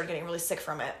started getting really sick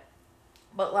from it.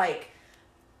 But like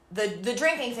the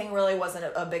drinking thing really wasn't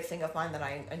a big thing of mine that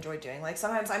I enjoyed doing. Like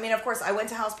sometimes, I mean, of course I went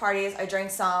to house parties, I drank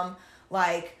some,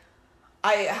 like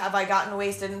I gotten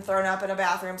wasted and thrown up in a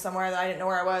bathroom somewhere that I didn't know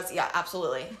where I was? Yeah,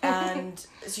 absolutely. And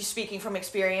speaking from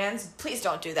experience, please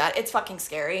don't do that. It's fucking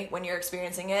scary when you're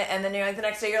experiencing it. And then you're like the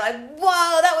next day you're like,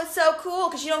 whoa, that was so cool.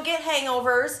 Because you don't get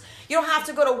hangovers. You don't have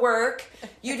to go to work.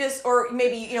 You just, or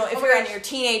maybe, you know, if you're in your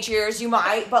teenage years, you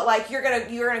might. But like you're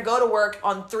gonna go to work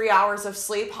on 3 hours of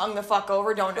sleep, hung the fuck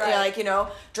over. Don't like, you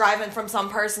know, driving from some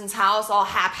person's house all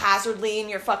haphazardly in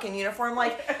your fucking uniform.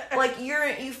 Like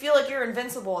you feel like you're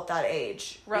invincible at that age.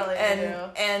 Really,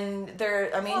 and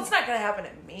there, I mean, well, it's not gonna happen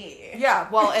to me. Yeah,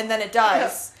 well, and then it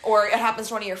does, or it happens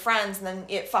to one of your friends, and then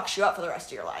it fucks you up for the rest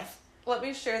of your life. Let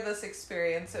me share this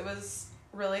experience. It was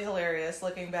really hilarious.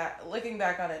 Looking back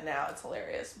on it now, it's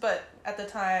hilarious. But at the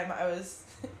time, I was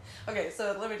okay.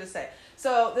 So let me just say.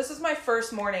 So this was my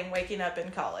first morning waking up in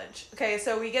college. Okay,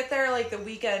 so we get there like the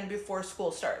weekend before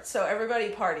school starts. So everybody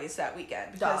parties that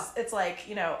weekend because it's like,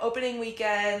 you know, opening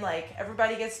weekend. Like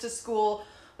everybody gets to school.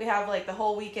 We have like the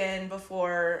whole weekend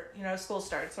before, you know, school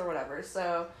starts or whatever.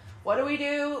 So what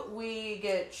do? We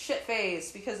get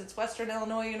shit-faced because it's Western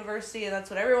Illinois University and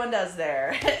that's what everyone does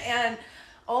there. And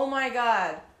oh my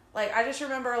God, like I just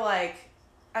remember like,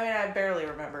 I mean, I barely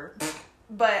remember,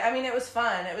 but I mean, it was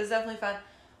fun. It was definitely fun.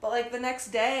 But like the next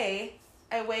day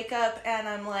I wake up and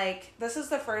I'm like, this is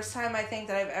the first time I think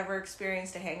that I've ever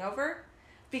experienced a hangover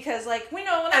because like, we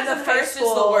know when I was in high school,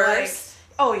 is the worst.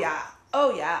 Like, oh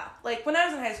yeah. Like when I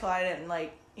was in high school, I didn't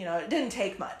like, you know, it didn't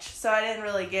take much. So I didn't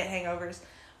really get hangovers.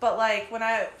 But like when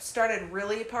I started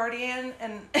really partying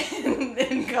and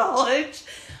in college,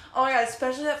 oh my God,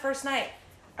 especially that first night,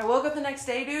 I woke up the next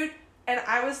day, dude, and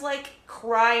I was like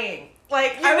crying.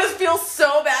 Like I just feel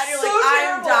so bad. You're so like,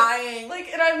 I'm dying. Like,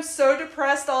 and I'm so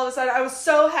depressed all of a sudden. I was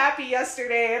so happy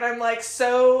yesterday, and I'm like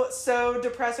so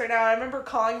depressed right now. I remember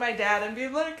calling my dad and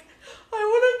being like, I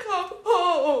want to come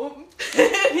home.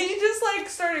 And he just like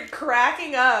started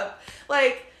cracking up,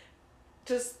 like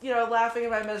just, you know, laughing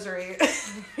at my misery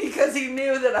because he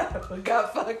knew that I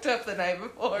got fucked up the night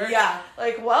before. Yeah.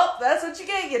 Like, well, that's what you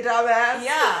get, you dumbass.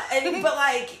 Yeah. But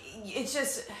like, it's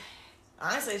just,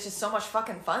 honestly, it's just so much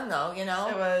fucking fun though, you know?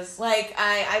 It was. Like,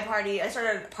 I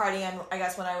started partying, I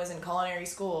guess, when I was in culinary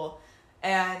school,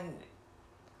 and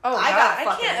oh,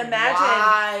 I can't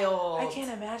imagine. Wild. I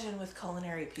can't imagine with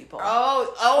culinary people.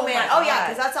 Oh man. Oh yeah,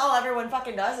 because that's all everyone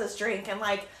fucking does is drink, and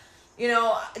like, you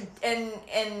know,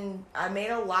 and I made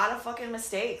a lot of fucking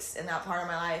mistakes in that part of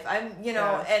my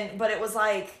life. But it was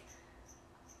like,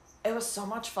 it was so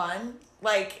much fun.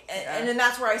 Like, and then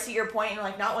that's where I see your point, and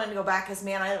like not wanting to go back, because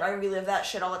man, I relive that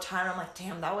shit all the time. I'm like,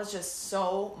 damn, that was just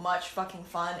so much fucking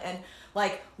fun. And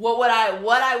like, what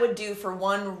I would do for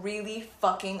one really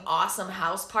fucking awesome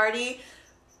house party,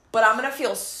 but I'm gonna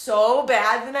feel so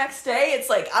bad the next day. It's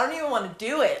like, I don't even want to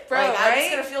do it. Bro, like, right? I'm just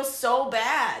gonna feel so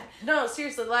bad. No,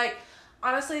 seriously, like,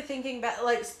 honestly thinking back,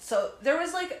 like, so there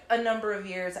was like a number of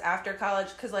years after college,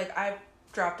 because like I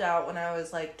dropped out when I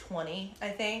was like 20, I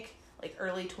think, like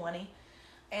early 20.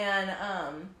 And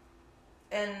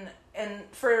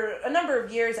for a number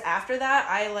of years after that,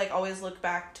 I like always look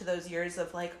back to those years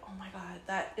of like, oh my God,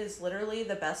 that is literally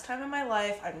the best time of my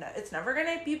life. It's never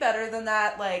gonna be better than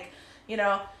that. Like, you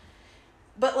know,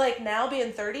 but like now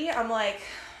being 30, I'm like,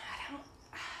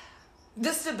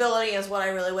 the stability is what I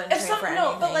really wouldn't trade for anything.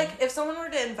 No, but like if someone were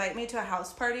to invite me to a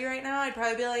house party right now, I'd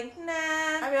probably be like, nah.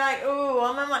 I'd be like, ooh,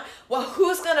 I'm like, well,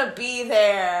 who's gonna be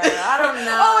there? I don't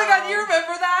know. Oh my God, you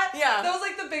remember that? Yeah. That was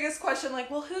like the biggest question.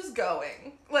 Like, well, who's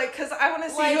going? Like, because I want to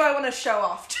see who I want to show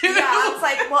off to. Yeah, I was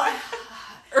like, well,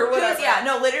 or whatever. Yeah,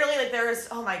 no, literally, like there was.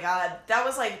 Oh my God, that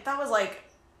was like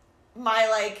my,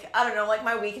 like, I don't know, like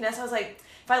my weakness. I was like,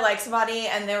 if I like somebody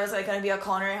and there was like going to be a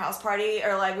culinary house party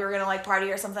or like we were going to like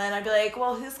party or something, I'd be like,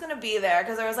 well, who's going to be there?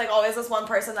 Because there was like always this one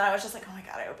person that I was just like, oh my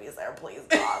God, I hope he's there. Please,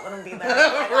 God, let him be there.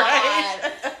 Oh my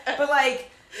Right. God. But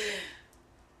like,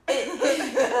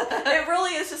 it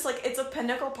really is just like, it's a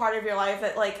pinnacle part of your life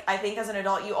that like, I think as an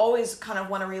adult, you always kind of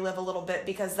want to relive a little bit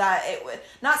because not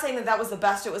saying that was the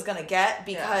best it was going to get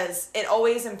because it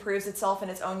always improves itself in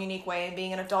its own unique way in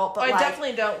being an adult. But I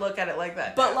definitely don't look at it like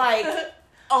that. But like,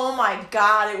 oh my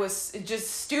God, it was just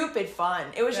stupid fun.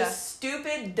 It was just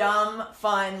stupid, dumb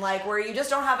fun, like where you just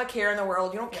don't have a care in the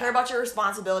world. You don't care about your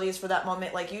responsibilities for that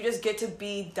moment. Like you just get to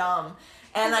be dumb.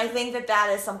 And I think that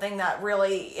is something that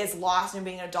really is lost in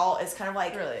being an adult. Is kind of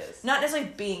like, it really is. Not necessarily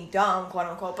being dumb, quote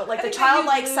unquote, but like the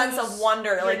childlike sense of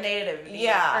wonder, your like nativity,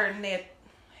 or the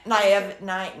naiveness,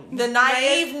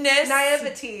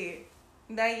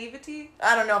 naivety.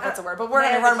 I don't know if that's a word, but we're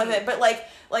gonna run with it. But like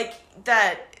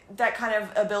that kind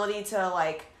of ability to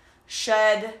like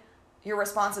shed your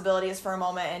responsibilities for a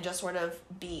moment and just sort of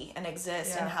be and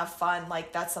exist and have fun.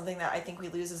 Like that's something that I think we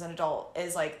lose as an adult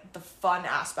is like the fun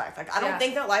aspect. Like I don't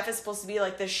think that life is supposed to be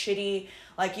like this shitty,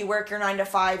 like you work your 9 to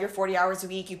 5, you're 40 hours a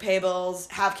week, you pay bills,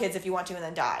 have kids if you want to, and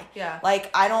then die. Yeah. Like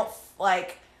I don't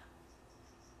like.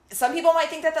 Some people might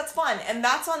think that that's fun, and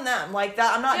that's on them. Like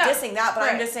that, I'm not dissing that, but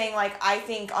I'm just saying, like, I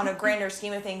think on a grander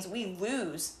scheme of things, we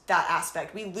lose that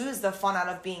aspect. We lose the fun out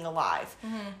of being alive,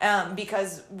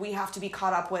 because we have to be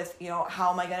caught up with,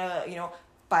 how am I gonna,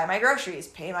 buy my groceries,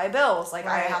 pay my bills. Like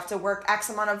I have to work X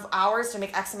amount of hours to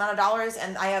make X amount of dollars,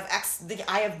 and I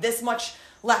have this much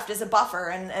left as a buffer,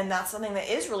 and that's something that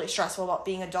is really stressful about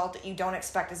being adult that you don't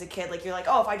expect as a kid. Like you're like,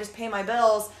 oh, if I just pay my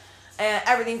bills, and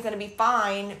everything's going to be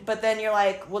fine. But then you're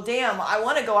like, well, damn, I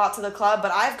want to go out to the club,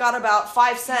 but I've got about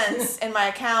 5 cents in my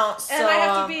account. So, and I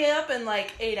have to be up in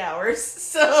like 8 hours.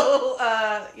 So,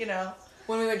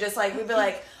 when we would just like, we'd be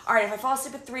like, all right, if I fall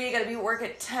asleep at 3, I got to be at work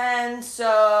at 10. So,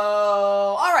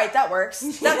 all right, that works.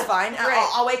 That's fine.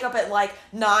 Right. I'll wake up at like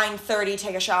 9:30,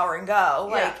 take a shower and go.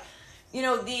 Like,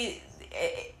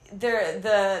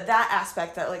 that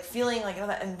aspect, that like feeling like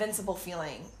that invincible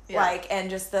feeling, like, and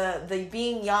just the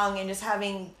being young and just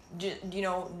having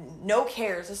no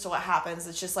cares as to what happens.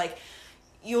 It's just like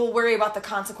you'll worry about the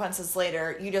consequences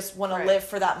later. You just want to live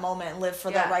for that moment, live for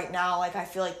that right now. Like I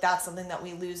feel like that's something that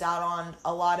we lose out on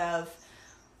a lot of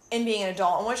in being an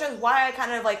adult, and which is why I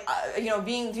kind of like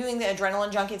doing the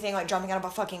adrenaline junkie thing, like jumping out of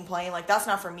a fucking plane, like that's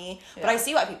not for me. But I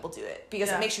see why people do it because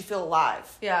it makes you feel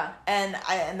alive. Yeah, and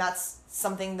that's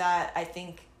something that I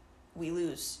think we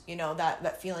lose,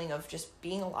 that feeling of just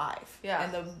being alive. Yeah,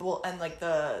 and the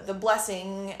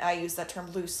blessing. I use that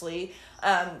term loosely,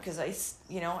 because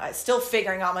I'm still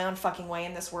figuring out my own fucking way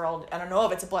in this world. I don't know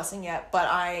if it's a blessing yet, but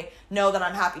I know that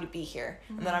I'm happy to be here,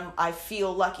 and that I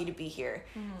feel lucky to be here,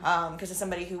 because as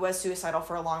somebody who was suicidal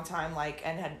for a long time, like,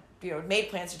 and had made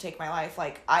plans to take my life,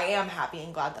 like I am happy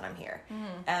and glad that I'm here,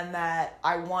 and that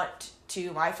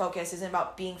my focus isn't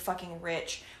about being fucking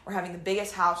rich or having the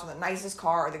biggest house or the nicest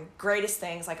car or the greatest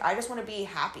things. Like I just want to be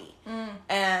happy,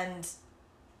 and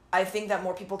I think that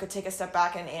more people could take a step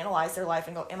back and analyze their life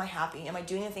and go, am I happy? Am I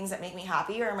doing the things that make me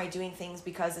happy, or am I doing things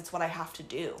because it's what I have to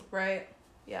do? Right.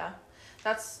 Yeah.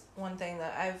 That's one thing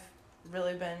that I've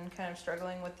really been kind of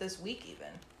struggling with this week even,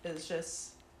 is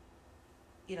just,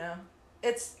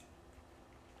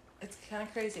 it's kind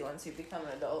of crazy once you become an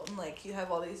adult and like you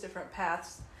have all these different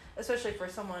paths, especially for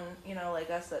someone, like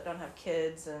us that don't have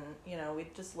kids, and, we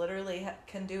just literally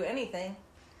can do anything,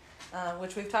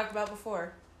 which we've talked about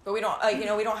before. But we don't,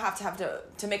 we don't have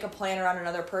to make a plan around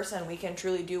another person. We can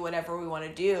truly do whatever we want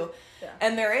to do. Yeah.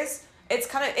 And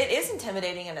it is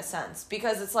intimidating in a sense,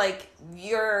 because it's like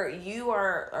you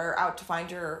are out to find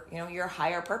your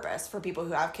higher purpose. For people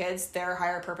who have kids, their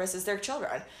higher purpose is their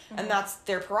children, and that's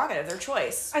their prerogative, their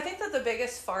choice. I think that the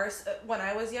biggest farce when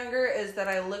I was younger is that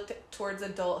I looked towards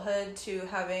adulthood to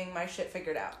having my shit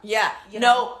figured out. Yeah. It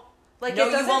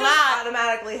doesn't just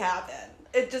automatically happen.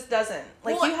 It just doesn't.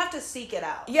 Like, you have to seek it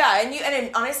out. Yeah,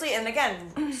 and honestly, and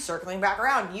again, circling back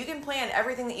around, you can plan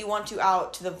everything that you want to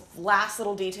out to the last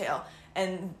little detail,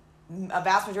 and a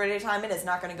vast majority of the time, it is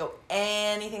not going to go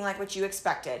anything like what you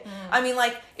expected. I mean,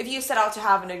 like, if you set out to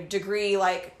have a degree,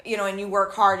 like, and you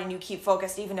work hard and you keep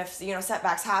focused, even if,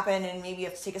 setbacks happen and maybe you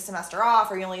have to take a semester off,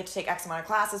 or you only have to take X amount of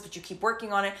classes, but you keep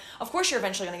working on it, of course you're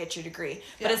eventually going to get your degree.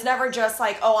 Yeah. But it's never just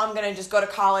like, oh, I'm going to just go to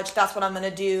college, that's what I'm going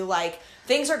to do. Like,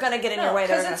 things are going to get in your way,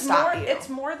 they're going to stop you. It's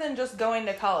more than just going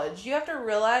to college. You have to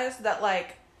realize that,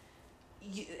 like,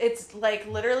 it's like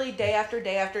literally day after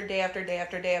day after day after day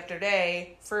after day after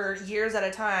day for years at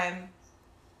a time,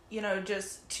 you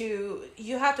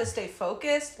have to stay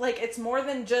focused. Like, it's more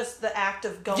than just the act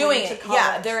of going doing to it. college.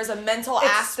 Yeah, there is a mental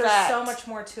aspect. There's so much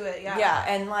more to it. Yeah. Yeah,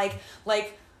 and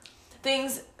like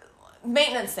things,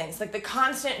 maintenance things, like the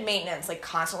constant maintenance, like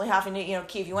constantly having to,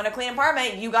 if you want to clean an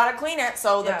apartment, you got to clean it.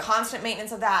 So the constant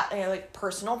maintenance of that, like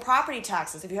personal property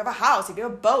taxes, if you have a house, if you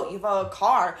have a boat, you have a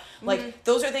car, like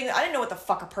those are things. I didn't know what the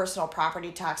fuck a personal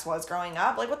property tax was growing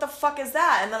up. Like, what the fuck is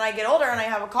that? And then I get older and I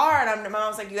have a car and my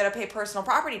mom's like, you got to pay personal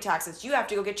property taxes. You have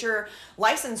to go get your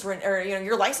license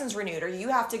your license renewed, or you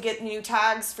have to get new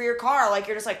tags for your car. Like,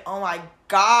 you're just like, oh my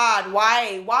God,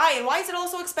 why? And why is it all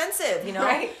so expensive?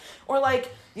 Right. Or like,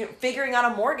 figuring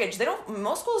out a mortgage.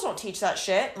 Most schools don't teach that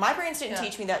shit. My parents didn't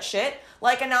teach me that shit.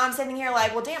 Like, and now I'm sitting here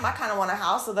like, well, damn, I kind of want a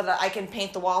house so that I can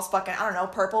paint the walls fucking, I don't know,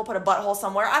 purple, put a butthole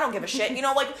somewhere. I don't give a shit.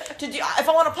 Like, if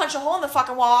I want to punch a hole in the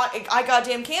fucking wall, I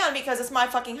goddamn can, because it's my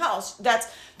fucking house. That's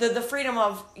the freedom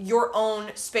of your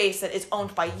own space that is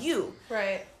owned by you.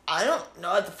 Right. I don't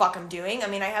know what the fuck I'm doing. I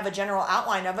mean, I have a general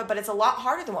outline of it, but it's a lot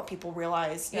harder than what people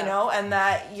realize, you know, and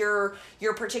that your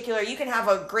particular, you can have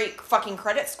a great fucking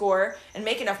credit score and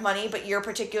make enough money, but your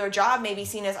particular job may be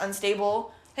seen as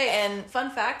unstable. Hey, and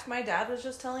fun fact, my dad was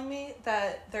just telling me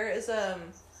that there is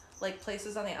like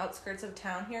places on the outskirts of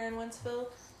town here in Wentzville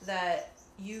that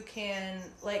you can,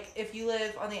 like, if you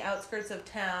live on the outskirts of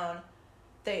town,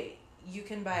 you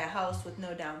can buy a house with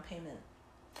no down payment.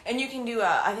 And you can do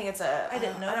I think it's a... I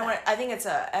didn't know I think it's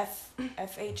a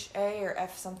FHA or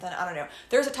F something. I don't know.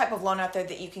 There's a type of loan out there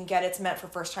that you can get. It's meant for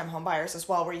first-time home buyers as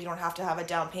well, where you don't have to have a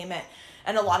down payment.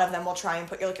 And a lot of them will try and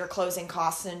put your closing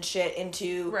costs and shit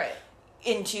into... Right.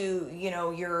 Into,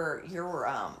 your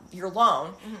loan.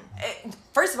 Mm-hmm.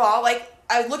 First of all, like,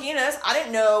 I was looking into this. I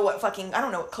didn't know what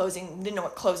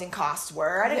closing costs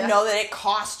were. I didn't know that it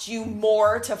costs you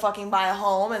more to fucking buy a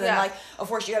home. And then, like, of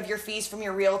course, you have your fees from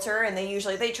your realtor, and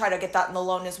they try to get that in the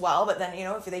loan as well. But then,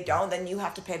 if they don't, then you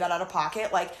have to pay that out of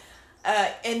pocket. Like,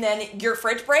 and then your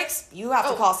fridge breaks, you have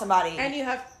to call somebody. And you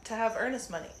have to have earnest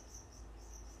money.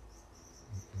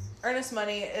 Earnest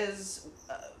money is...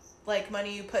 like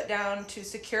money you put down to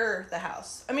secure the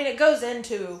house. I mean, it goes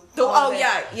into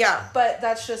yeah. But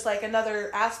that's just like another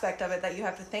aspect of it that you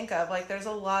have to think of. Like, there's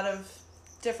a lot of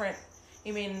different.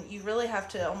 I mean, you really have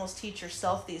to almost teach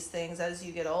yourself these things as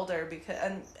you get older, because,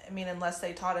 and I mean, unless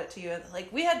they taught it to you.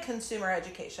 Like, we had consumer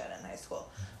education in high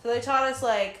school, so they taught us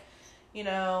like,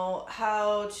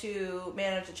 how to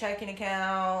manage a checking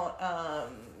account,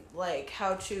 like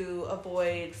how to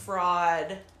avoid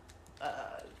fraud.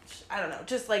 I don't know,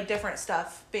 just like different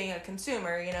stuff being a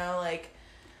consumer, like,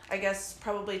 I guess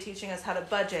probably teaching us how to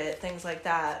budget, things like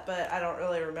that, but I don't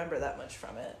really remember that much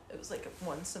from it. It was like a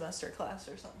 1 semester class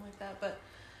or something like that, but...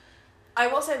 I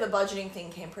will say the budgeting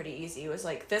thing came pretty easy. It was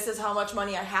like, this is how much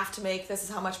money I have to make, this is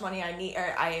how much money I need,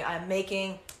 or I'm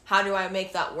making, how do I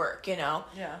make that work,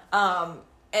 Yeah.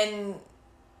 And...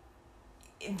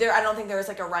 I don't think there's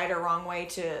like a right or wrong way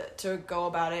to go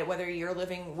about it, whether you're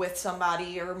living with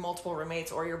somebody or multiple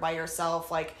roommates or you're by yourself.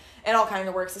 Like, it all kind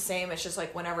of works the same. It's just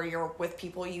like, whenever you're with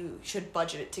people, you should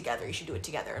budget it together. You should do it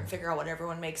together and figure out what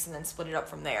everyone makes and then split it up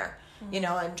from there,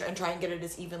 mm-hmm. and try and get it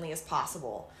as evenly as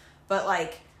possible. But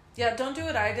like... Yeah, don't do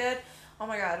what I did. Oh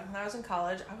my God, when I was in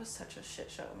college, I was such a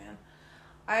shit show, man.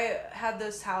 I had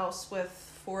this house with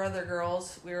 4 other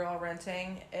girls. We were all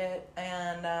renting it,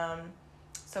 and...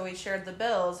 so we shared the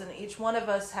bills, and each one of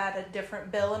us had a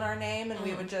different bill in our name, and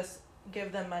we would just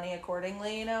give them money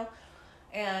accordingly,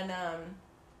 And,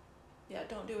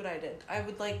 don't do what I did. I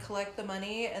would, like, collect the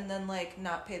money and then, like,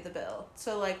 not pay the bill.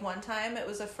 So, like, one time, it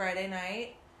was a Friday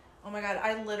night. Oh, my God.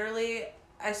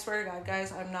 I swear to God,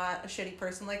 guys, I'm not a shitty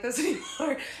person like this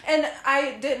anymore. And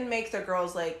I didn't make the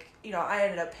girls, like, I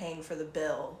ended up paying for the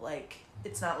bill. Like,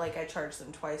 it's not like I charged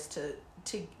them twice to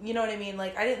you know what I mean?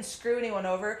 Like, I didn't screw anyone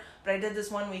over, but I did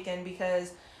this one weekend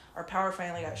because our power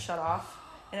finally got shut off,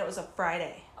 and it was a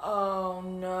Friday. Oh,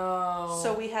 no.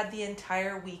 So we had the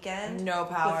entire weekend no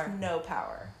power. With no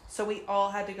power. So we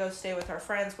all had to go stay with our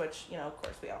friends, which, of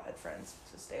course we all had friends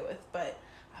to stay with, but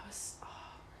I was,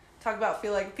 talk about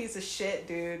feel like a piece of shit,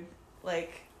 dude.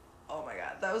 Like, oh my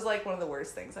God. That was, like, one of the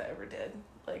worst things I ever did.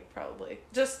 Like, probably.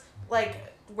 Just, like,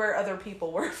 where other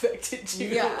people were affected too.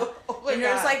 Yeah. Oh my and God. you're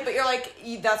just like, but you're like,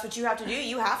 that's what you have to do.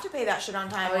 You have to pay that shit on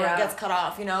time or it gets cut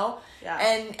off, Yeah.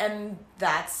 And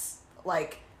that's,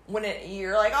 like, when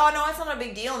you're like, oh, no, it's not a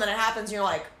big deal. And then it happens and you're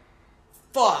like,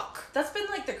 fuck. That's been,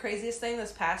 like, the craziest thing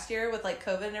this past year with, like,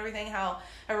 COVID and everything. How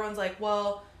everyone's like,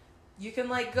 well... you can,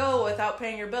 like, go without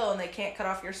paying your bill and they can't cut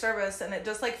off your service, and it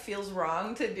just, like, feels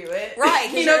wrong to do it. Right.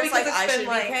 Because it's like, I should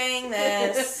be paying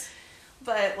this.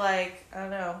 But like, I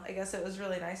don't know. I guess it was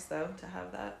really nice though to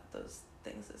have those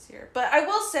things this year. But I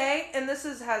will say, and this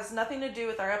has nothing to do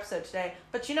with our episode today,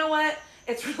 but you know what?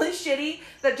 It's really shitty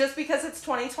that just because it's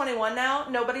 2021 now,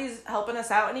 nobody's helping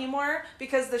us out anymore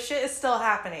because the shit is still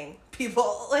happening.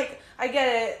 People, like, I get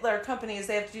it, there are companies,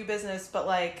 they have to do business, but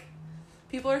like,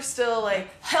 people are still like,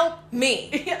 help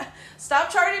me. Yeah,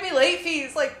 stop charging me late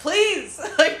fees, like, please.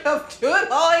 Like, I'm doing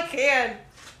all I can,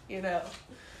 you know.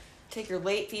 Take your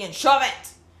late fee and shove it.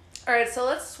 All right, so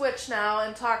let's switch now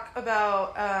and talk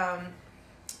about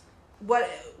what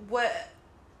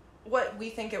we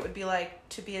think it would be like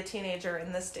to be a teenager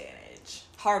in this day and age.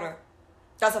 Harder.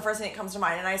 That's the first thing that comes to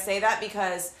mind. And I say that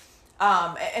because,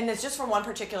 and it's just from one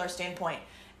particular standpoint.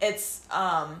 It's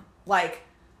like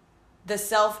the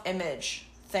self-image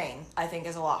thing, I think,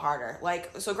 is a lot harder.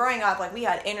 Like, so growing up, like, we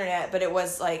had internet, but it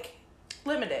was like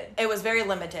limited. It was very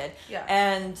limited. Yeah.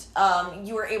 And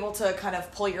you were able to kind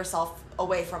of pull yourself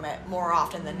away from it more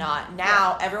often than not.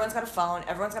 Now, everyone's got a phone.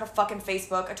 Everyone's got a fucking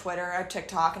Facebook, a Twitter, a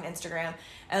TikTok, an Instagram.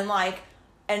 And, like,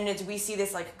 we see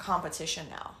this, like, competition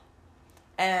now.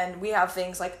 And we have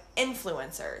things like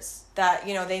influencers that,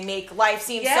 you know, they make life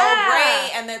seem so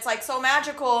great. And it's, like, so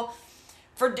magical.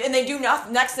 And they do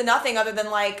next to nothing other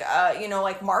than, like, you know,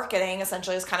 like, marketing,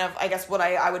 essentially, is kind of, I guess, what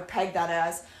I would peg that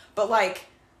as. But, like,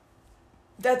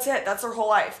 that's it. That's their whole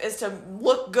life, is to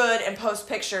look good and post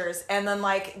pictures. And then,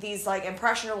 like, these, like,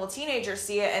 impressionable teenagers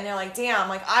see it and they're like, damn,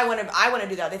 like, I want to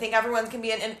do that. They think everyone can be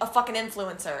a fucking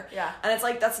influencer. Yeah. And it's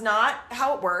like, that's not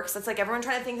how it works. It's like everyone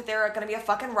trying to think that they're going to be a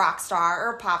fucking rock star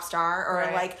or a pop star or,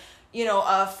 right. like, you know,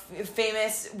 a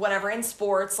famous whatever in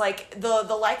sports. Like, the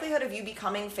likelihood of you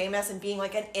becoming famous and being,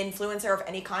 like, an influencer of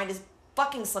any kind is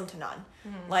fucking slim to none.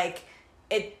 Mm-hmm. Like,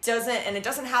 it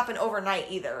doesn't happen overnight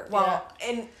either. Well,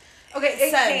 okay,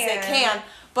 it can,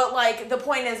 but, like, the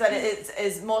point is that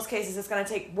is most cases it's going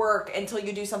to take work until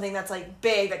you do something that's, like,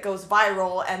 big, that goes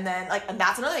viral, and then, like, and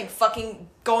that's another thing, fucking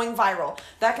going viral.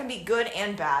 That can be good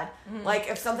and bad. Mm-hmm. Like,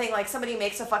 if something, like, somebody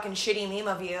makes a fucking shitty meme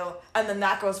of you, and then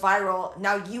that goes viral,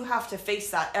 now you have to face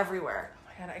that everywhere. Oh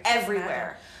my God, I couldn't everywhere.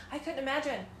 Imagine. I couldn't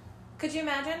imagine. Could you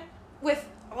imagine? With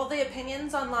all the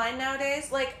opinions online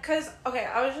nowadays? Like, because, okay,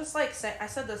 I was just, like, I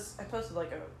said this, I posted,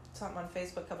 like, something on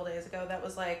Facebook a couple days ago that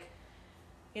was, like,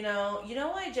 you know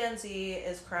why Gen Z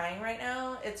is crying right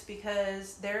now? It's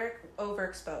because they're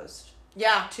overexposed.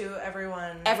 Yeah. To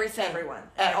everyone. Everything. Everyone.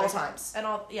 At all times. At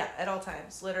all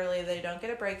times. Literally, they don't get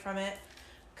a break from it.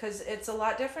 Because it's a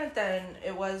lot different than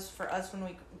it was for us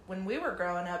when we were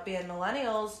growing up, being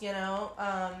millennials, you know.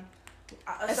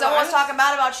 If someone was talking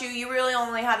bad about you, you really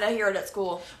only had to hear it at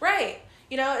school. Right.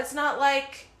 You know, it's not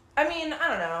like, I mean, I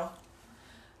don't know.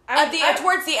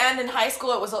 Towards the end in high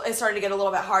school, it started to get a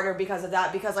little bit harder because of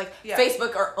that. Because, like,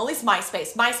 Facebook, or at least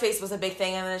MySpace. MySpace was a big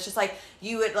thing, and then it's just like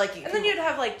you would like. And then you'd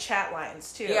have, like, chat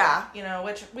lines too. Yeah. You know,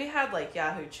 which we had, like,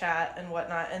 Yahoo Chat and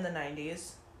whatnot in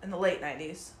the late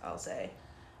 90s, I'll say,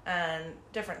 and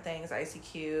different things,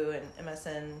 ICQ and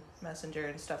MSN Messenger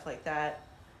and stuff like that.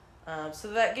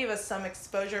 So that gave us some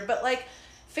exposure, but, like,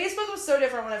 Facebook was so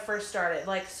different when it first started.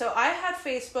 Like, so I had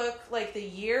Facebook, like, the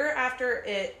year after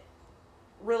it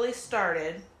really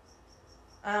started.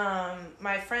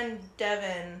 My friend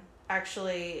Devin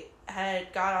actually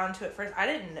had got onto it first. I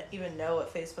didn't even know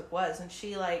what Facebook was, and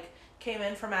she, like, came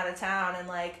in from out of town and,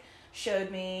 like,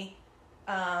 showed me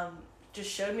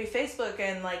Facebook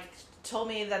and, like, told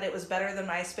me that it was better than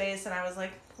MySpace, and I was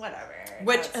like, whatever.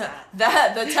 Which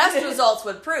the test results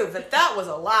would prove that was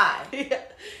a lie.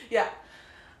 Yeah.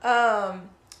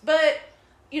 But,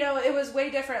 you know, it was way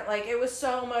different. Like, it was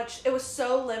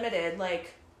so limited.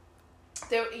 Like,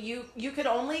 you could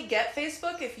only get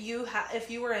Facebook if you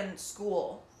were in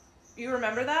school. You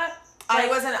remember that?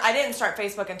 Like, I didn't start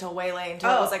Facebook until way late,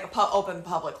 until it was, like, open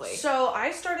publicly. So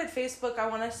I started Facebook, I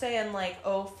want to say, in, like,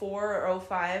 04 or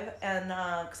 05, and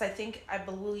because I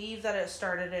believe that it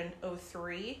started in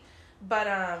 03. But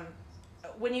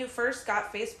when you first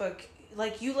got Facebook,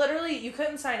 like, you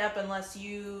couldn't sign up unless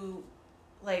you,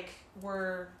 like,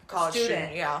 were college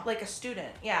student, yeah. Like a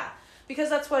student, yeah. Because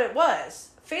that's what it was.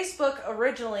 Facebook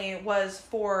originally was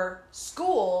for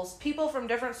schools, people from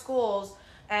different schools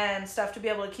and stuff, to be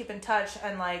able to keep in touch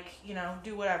and, like, you know,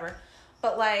 do whatever.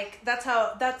 But, like, that's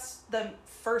the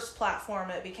first platform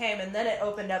it became, and then it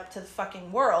opened up to the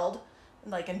fucking world,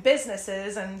 like, in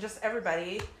businesses and just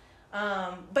everybody.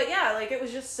 But yeah, like, it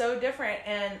was just so different,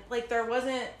 and, like, there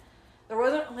wasn't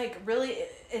like really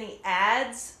any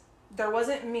ads. There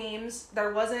wasn't memes.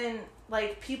 There wasn't,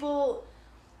 like, people.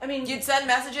 I mean, you'd send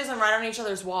messages and write on each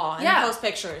other's wall and post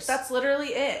pictures. That's literally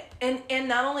it. And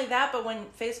not only that, but when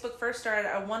Facebook first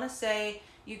started, I want to say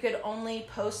you could only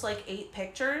post, like, 8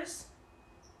 pictures.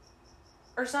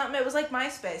 or something. It was like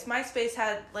MySpace. MySpace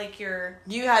had like your...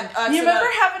 You had... you remember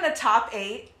having a top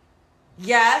 8?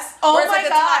 Yes. Oh where it's my like the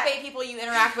God. top 8 people you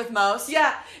interact with most.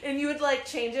 Yeah, and you would like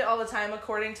change it all the time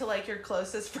according to like your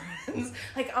closest friends.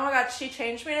 Like, oh my God, she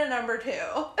changed me to number 2.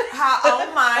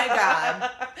 Oh my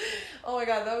God. Oh my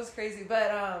God, that was crazy.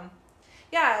 But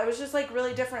yeah, it was just like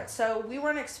really different. So we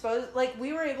weren't exposed, like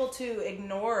we were able to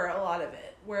ignore a lot of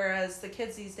it. Whereas the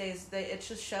kids these days, it's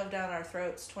just shoved down our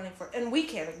throats 24, and we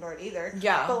can't ignore it either.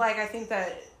 Yeah. But like, I think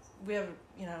that we have,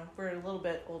 you know, we're a little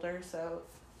bit older, so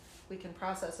we can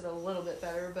process it a little bit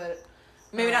better, but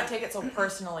maybe not take it so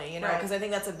personally, you know, because I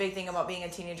think that's a big thing about being a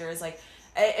teenager is like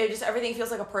it just everything feels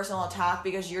like a personal attack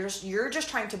because you're just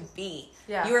trying to be.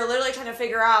 Yeah. You are literally trying to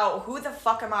figure out who the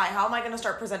fuck am I? How am I going to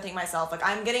start presenting myself? Like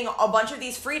I'm getting a bunch of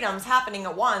these freedoms happening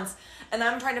at once, and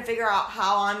I'm trying to figure out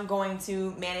how I'm going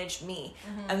to manage me.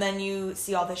 Mm-hmm. And then you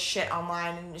see all this shit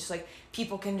online, and just like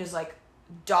people can just like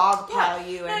dogpile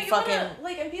you and fucking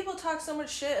like, and people talk so much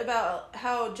shit about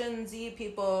how Gen Z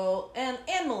people and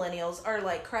millennials are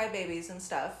like crybabies and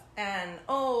stuff, and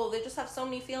they just have so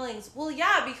many feelings. Well,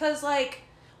 yeah, because like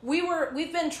we've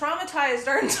been traumatized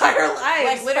our entire lives,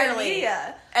 like literally, by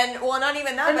media. And well, not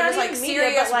even that, but just like media,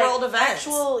 serious but, like, world events,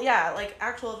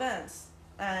 actual events,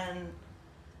 and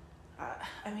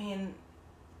I mean,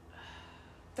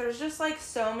 there's just like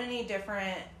so many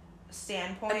different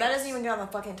standpoint. And that doesn't even get on the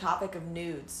fucking topic of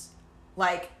nudes.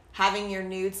 Like, having your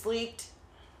nudes leaked.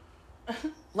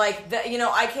 Like, you know,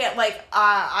 I can't, like,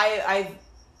 I'm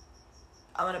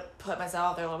gonna put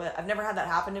myself out there a little bit. I've never had that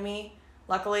happen to me,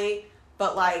 luckily.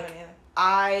 But, like,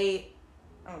 I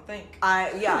don't think.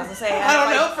 I was gonna say. I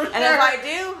don't know for sure. And if I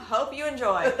do, hope you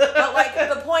enjoy. But, like,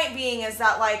 the point being is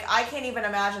that, like, I can't even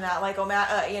imagine that. Like,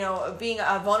 you know, being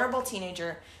a vulnerable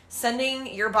teenager, sending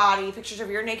your body, pictures of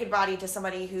your naked body to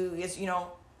somebody who is, you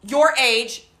know, your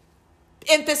age.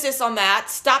 Emphasis on that.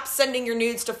 Stop sending your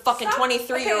nudes to fucking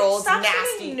 23-year-olds. Stop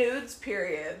nasty. sending nudes,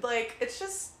 period. Like, it's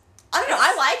just... I don't know.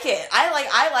 I like it. I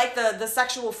like the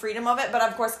sexual freedom of it, but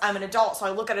of course I'm an adult, so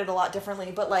I look at it a lot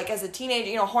differently. But like as a teenager,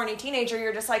 you know, horny teenager,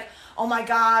 you're just like, oh my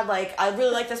God, like I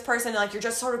really like this person. And, like you're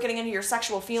just sort of getting into your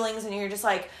sexual feelings, and you're just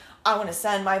like, I want to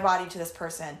send my body to this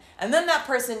person. And then that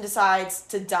person decides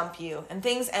to dump you, and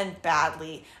things end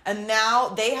badly. And now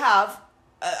they have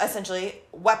essentially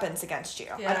weapons against you,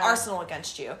 an arsenal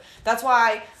against you. That's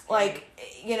why, like,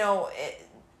 you know,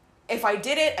 if I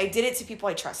did it to people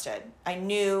I trusted. I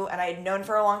knew, and I had known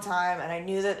for a long time, and I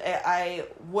knew that they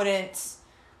wouldn't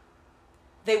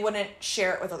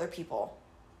share it with other people.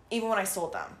 Even when I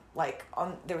sold them, like,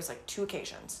 there was, like, 2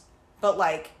 occasions. But,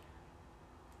 like,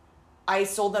 I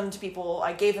sold them to people,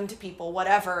 I gave them to people,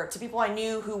 whatever, to people I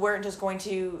knew who weren't just going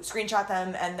to screenshot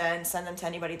them and then send them to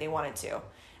anybody they wanted to.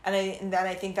 And then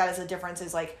I think that is the difference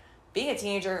is, like, being a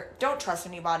teenager, don't trust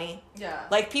anybody. Yeah.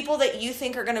 Like, people that you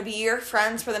think are going to be your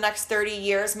friends for the next 30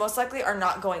 years most likely are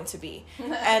not going to be.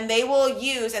 And they will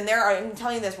use, and I'm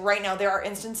telling you this right now, there are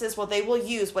instances where they will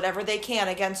use whatever they can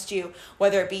against you,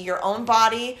 whether it be your own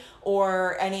body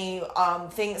or any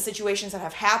situations that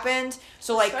have happened.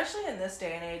 So, like... Especially in this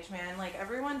day and age, man. Like,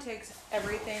 everyone takes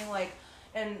everything, like,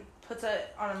 and puts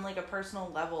it on like a personal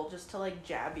level just to like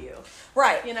jab you,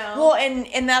 right? You know. Well,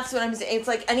 and that's what I'm saying. It's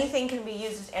like anything can be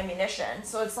used as ammunition.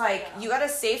 So it's like you got to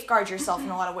safeguard yourself in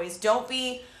a lot of ways. Don't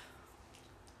be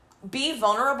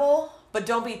vulnerable, but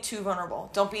don't be too vulnerable.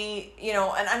 Don't be, you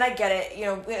know. And I get it. You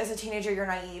know, as a teenager, you're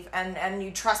naive and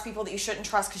you trust people that you shouldn't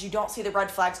trust because you don't see the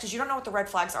red flags because you don't know what the red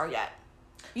flags are yet.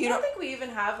 I don't think we even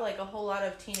have like a whole lot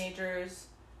of teenagers.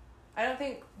 I don't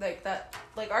think like that.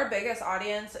 Like our biggest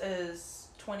audience is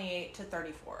 28 to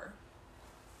 34.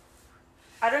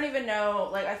 I don't even know,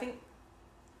 like, I think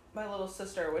my little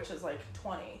sister, which is, like,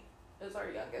 20, is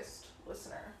our youngest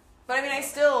listener. But, I mean, I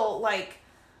still, like,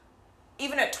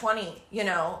 even at 20, you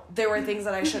know, there were things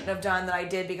that I shouldn't have done that I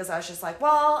did because I was just like,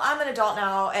 well, I'm an adult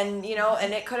now, and, you know,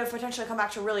 and it could have potentially come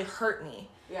back to really hurt me.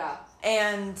 Yeah.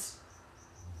 And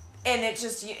it's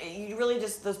just, you really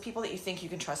just, those people that you think you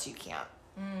can trust, you can't.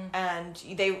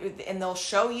 And they'll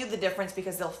show you the difference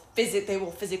because they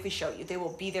will physically show you. They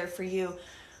will be there for you.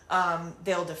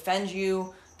 They'll defend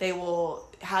you. They will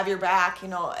have your back. You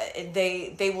know,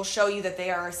 they will show you that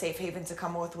they are a safe haven to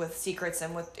come with secrets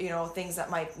and with, you know, things that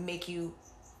might make you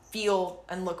feel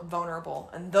and look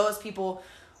vulnerable. And those people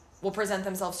will present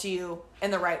themselves to you in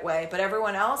the right way. But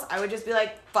everyone else, I would just be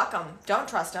like, fuck them. Don't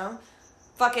trust them.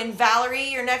 Fucking Valerie,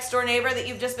 your next door neighbor that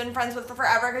you've just been friends with for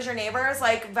forever because you're neighbors,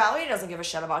 like, Valerie doesn't give a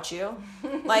shit about you.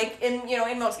 Like, in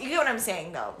most, you get what I'm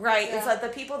saying, though, right? Yeah. It's like the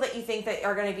people that you think that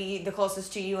are going to be the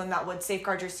closest to you and that would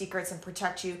safeguard your secrets and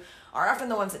protect you are often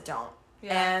the ones that don't.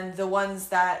 Yeah. And the ones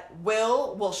that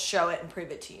will show it and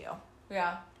prove it to you.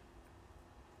 Yeah.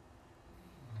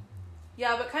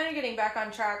 Yeah, but kind of getting back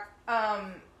on track,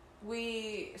 okay,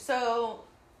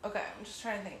 I'm just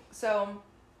trying to think. So,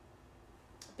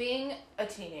 being a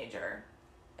teenager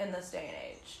in this day and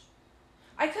age,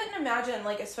 I couldn't imagine,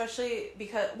 like, especially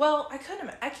because, well, we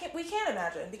can't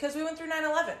imagine, because we went through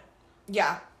 9/11.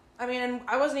 Yeah. I mean, and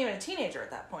I wasn't even a teenager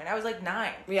at that point. I was, like,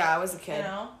 9. Yeah, I was a kid. You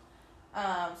know?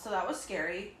 So that was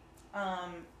scary.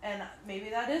 And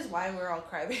maybe that is why we're all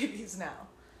crybabies now.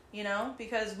 You know?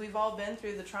 Because we've all been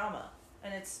through the trauma.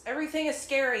 And everything is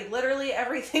scary. Literally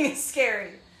everything is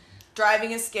scary.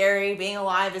 Driving is scary. Being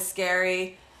alive is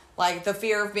scary. Like, the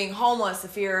fear of being homeless, the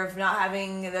fear of not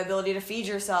having the ability to feed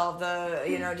yourself,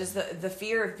 just the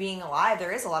fear of being alive.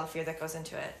 There is a lot of fear that goes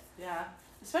into it. Yeah.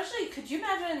 Especially, could you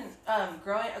imagine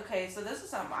okay, so this is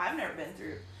something I've never been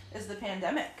through, is the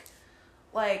pandemic.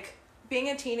 Like, being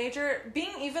a teenager,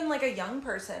 being even, like, a young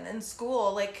person in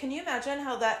school, like, can you imagine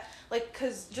how that, like,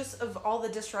 because just of all the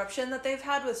disruption that they've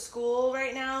had with school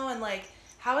right now, and, like,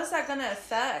 how is that going to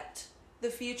affect the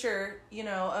future,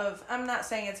 of, I'm not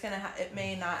saying it's going to, it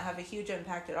may not have a huge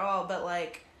impact at all, but,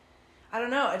 like, I don't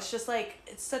know, it's just, like,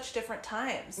 it's such different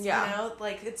times,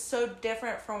 like, it's so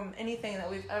different from anything that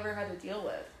we've ever had to deal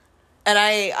with. And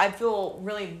I feel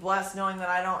really blessed knowing that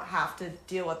I don't have to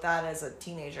deal with that as a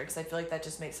teenager, because I feel like that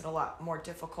just makes it a lot more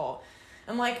difficult.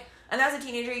 And as a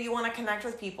teenager, you want to connect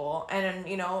with people, and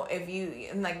if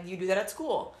you do that at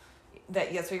school,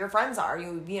 that's where your friends are.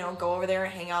 You go over there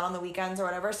and hang out on the weekends or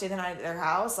whatever, stay the night at their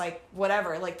house, like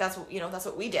whatever. Like that's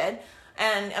what we did,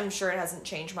 and I'm sure it hasn't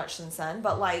changed much since then.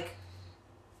 But like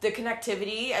the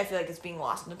connectivity, I feel like it's being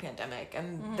lost in the pandemic,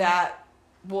 and that.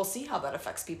 We'll see how that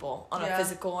affects people on a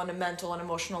physical and a mental and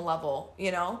emotional level,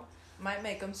 Might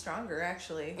make them stronger,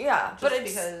 actually. Yeah, but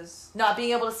it's because not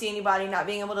being able to see anybody, not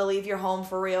being able to leave your home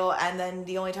for real, and then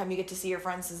the only time you get to see your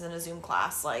friends is in a Zoom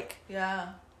class. Like, yeah.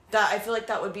 That I feel like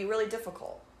that would be really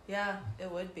difficult. Yeah, it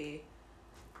would be.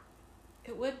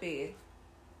 It would be.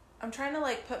 I'm trying to,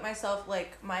 like, put myself,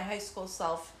 like, my high school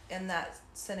self in that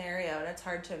scenario, and it's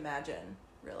hard to imagine,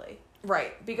 really.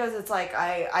 Right, because it's like,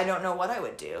 I don't know what I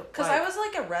would do. Because I was,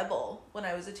 like, a rebel when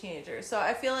I was a teenager, so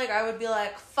I feel like I would be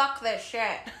like, fuck this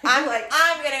shit. I'm like,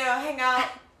 I'm gonna go hang out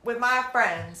with my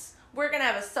friends. We're gonna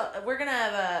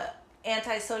have a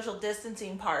anti-social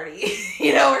distancing party,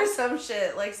 or some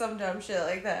shit, like, some dumb shit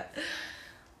like that.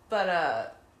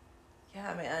 But,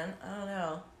 yeah, man, I don't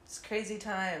know. It's crazy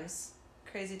times.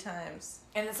 Crazy times.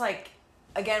 And it's like,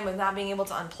 again, with not being able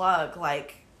to unplug,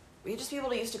 like, we just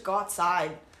people used to go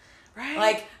outside. Right.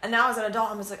 Like, and now as an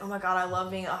adult, I'm just like, oh my God, I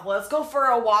love being, let's go for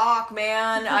a walk,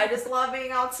 man. I just love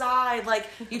being outside. Like,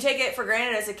 you take it for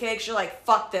granted as a kid, 'cause you're like,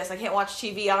 fuck this. I can't watch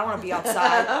TV. I don't want to be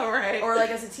outside. Right. Or like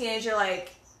as a teenager,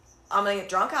 like, I'm going to get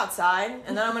drunk outside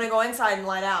and then I'm going to go inside and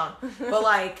lie down. But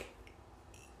like,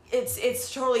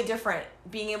 it's totally different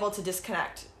being able to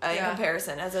disconnect in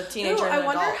comparison as a teenager and an adult.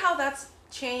 I wonder how that's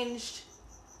changed.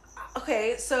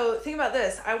 Okay, so think about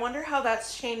this. I wonder how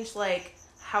that's changed, like,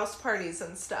 house parties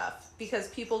and stuff, because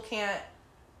people can't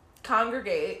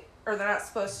congregate, or they're not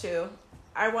supposed to.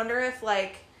 I wonder if,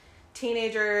 like,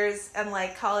 teenagers and,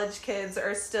 like, college kids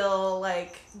are still,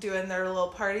 like, doing their little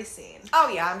party scene. Oh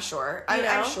yeah, I'm sure.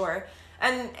 I'm sure.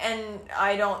 And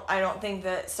I don't think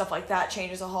that stuff like that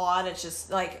changes a whole lot. It's just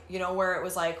like, where it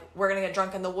was like, we're gonna get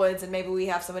drunk in the woods and maybe we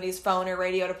have somebody's phone or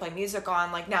radio to play music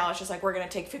on. Like now it's just like, we're gonna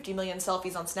take 50 million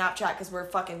selfies on Snapchat because we're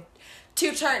fucking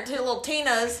two little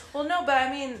Tinas. Well, no, but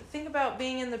I mean, think about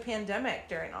being in the pandemic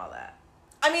during all that.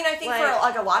 I mean, I think for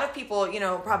like a lot of people,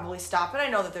 probably stop. But I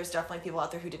know that there's definitely people out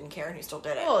there who didn't care and who still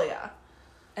did it. Well, yeah.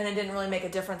 And it didn't really make a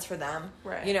difference for them.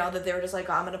 Right. That they were just like,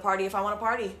 I'm gonna party if I want to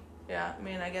party. Yeah, I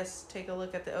mean, I guess take a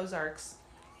look at the Ozarks.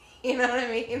 You know what I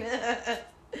mean?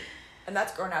 And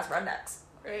that's grown-ass rednecks.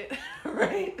 Right.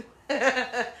 Right.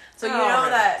 So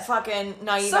that fucking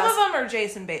naive. Some of them are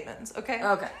Jason Bateman's, okay?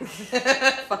 Okay.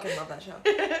 Fucking love that show.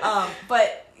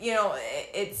 But,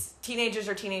 it's teenagers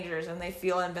are teenagers and they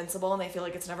feel invincible and they feel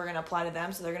like it's never going to apply to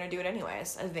them, so they're going to do it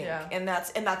anyways, I think. Yeah. And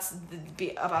that's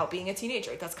about being a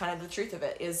teenager. That's kind of the truth of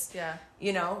it is,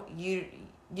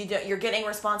 you're getting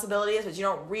responsibilities, but you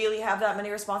don't really have that many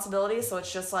responsibilities, so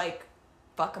it's just like,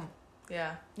 fuck them.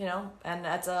 Yeah. And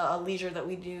that's a leisure that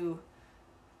we do,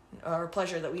 or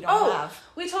pleasure that we don't have.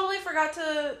 We totally forgot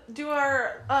to do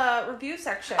our review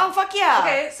section. Oh, fuck yeah.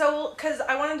 Okay, so, because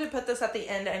I wanted to put this at the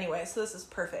end anyway, so this is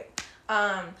perfect.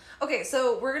 Okay,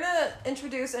 so we're going to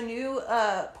introduce a new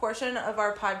portion of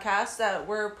our podcast that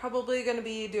we're probably going to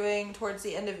be doing towards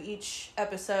the end of each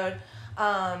episode.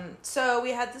 So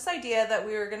we had this idea that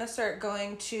we were going to start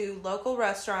going to local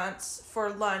restaurants for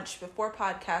lunch before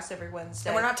podcast every Wednesday.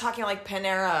 And we're not talking like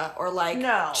Panera or like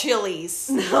No. Chili's.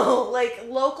 No, like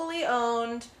locally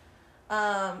owned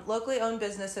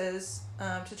businesses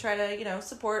to try to,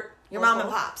 support Your local. mom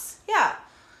and pops. Yeah.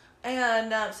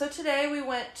 And so today we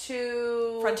went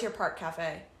to Frontier Park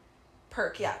Cafe.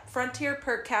 Frontier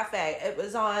Perk Cafe. It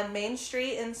was on Main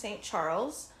Street in St.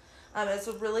 Charles. It's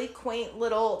a really quaint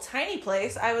little tiny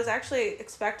place. I was actually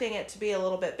expecting it to be a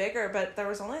little bit bigger, but there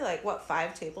was only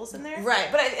 5 tables in there? Right,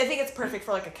 but I think it's perfect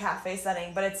for like a cafe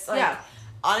setting. But it's like, Yeah.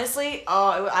 honestly,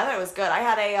 I thought it was good. I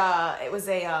had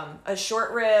a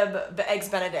short rib eggs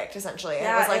Benedict essentially. And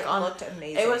Yeah, it was like looked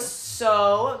amazing. It was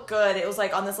so good. It was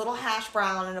like on this little hash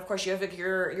brown, and of course you have like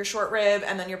your short rib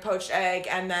and then your poached egg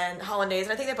and then hollandaise,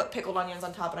 and I think they put pickled onions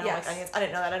on top. And I don't Yes. like onions. I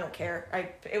didn't know that. I don't care.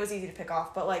 It was easy to pick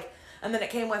off, but like. And then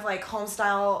it came with like home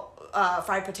style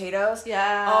fried potatoes.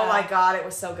 Yeah. Oh my god, it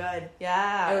was so good.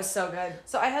 Yeah. It was so good.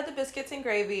 So I had the biscuits and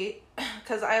gravy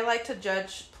because I like to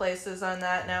judge places on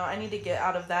that now. I need to get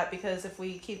out of that because if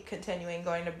we keep continuing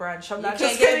going to brunch, I'm not You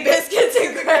just can't going get to get biscuits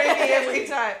and gravy every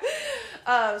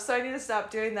time. So I need to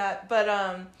stop doing that. But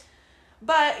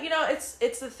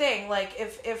it's the thing. Like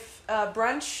if a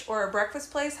brunch or a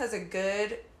breakfast place has a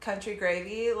good country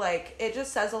gravy, like it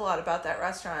just says a lot about that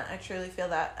restaurant. I truly feel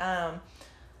that.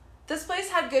 This place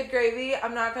had good gravy.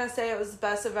 I'm not gonna say it was the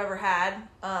best I've ever had.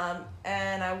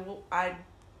 And I'm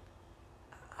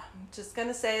just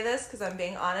gonna say this because I'm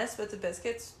being honest with the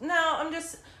biscuits.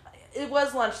 It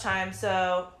was lunchtime,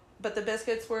 but the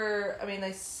biscuits were,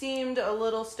 they seemed a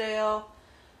little stale,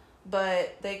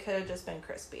 but they could have just been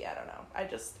crispy. I don't know.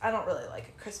 I don't really like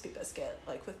a crispy biscuit,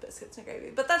 like with biscuits and gravy,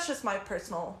 but that's just my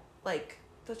personal,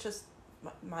 that's just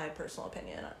my personal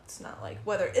opinion. It's not like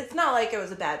it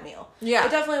was a bad meal. Yeah. It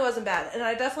definitely wasn't bad. And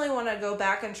I definitely want to go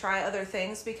back and try other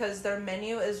things because their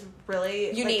menu is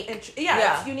really unique. It's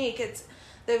unique.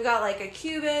 They've got a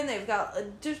Cuban, they've got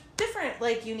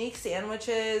different unique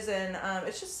sandwiches, and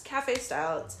it's just cafe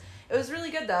style. It was really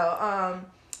good though.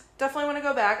 Definitely want to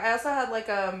go back. I also had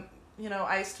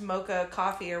iced mocha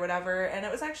coffee or whatever, and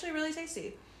it was actually really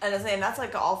tasty. And that's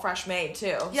all fresh made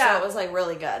too. Yeah. So it was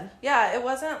really good. Yeah, it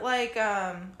wasn't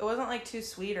too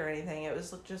sweet or anything. It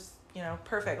was just,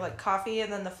 perfect. Like coffee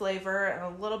and then the flavor and a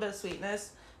little bit of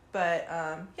sweetness. But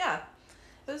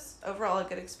it was overall a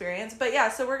good experience. But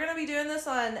yeah, so we're going to be doing this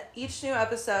on each new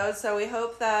episode. So we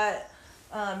hope that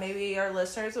maybe our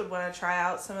listeners would want to try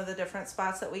out some of the different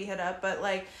spots that we hit up. But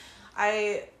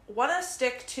I want to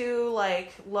stick to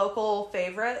local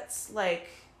favorites,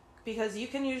 because you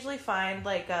can usually find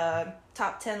a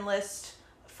top 10 list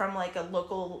from a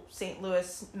local St.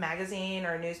 Louis magazine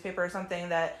or newspaper or something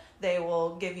that they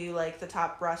will give you the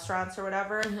top restaurants or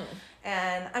whatever. Mm-hmm.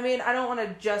 And I don't want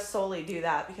to just solely do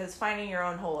that because finding your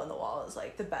own hole in the wall is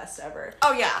the best ever.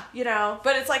 Oh yeah.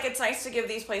 But it's nice to give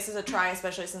these places a try,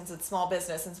 especially since it's small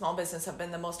business, and small business have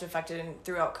been the most affected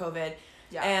throughout COVID.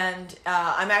 Yeah. And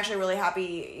I'm actually really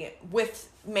happy with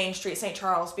Main Street St.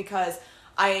 Charles because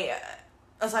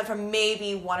aside from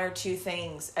maybe one or two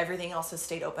things, everything else has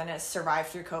stayed open, has survived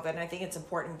through COVID. And I think it's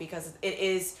important because it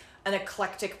is an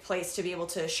eclectic place to be able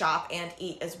to shop and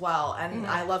eat as well. And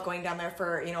I love going down there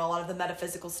for, a lot of the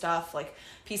metaphysical stuff like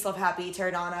Peace, Love, Happy,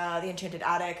 Terradonna, The Enchanted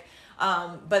Attic.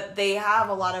 But they have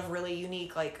a lot of really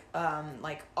unique,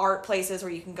 art places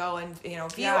where you can go and,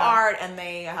 view art. And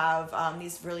they have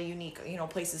these really unique,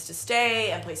 places to stay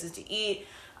and places to eat.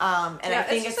 I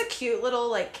think it's just a cute little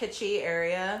kitschy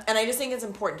area, and I just think it's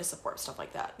important to support stuff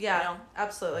like that. Yeah,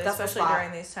 absolutely, that's especially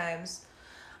during these times.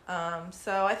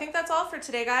 So I think that's all for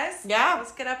today, guys. Yeah, it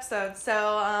was a good episode.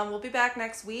 So we'll be back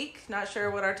next week. Not sure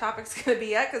what our topic's going to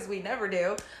be yet because we never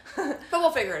do, but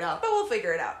we'll figure it out.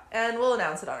 And we'll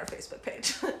announce it on our Facebook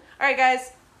page. All right,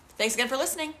 guys. Thanks again for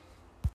listening.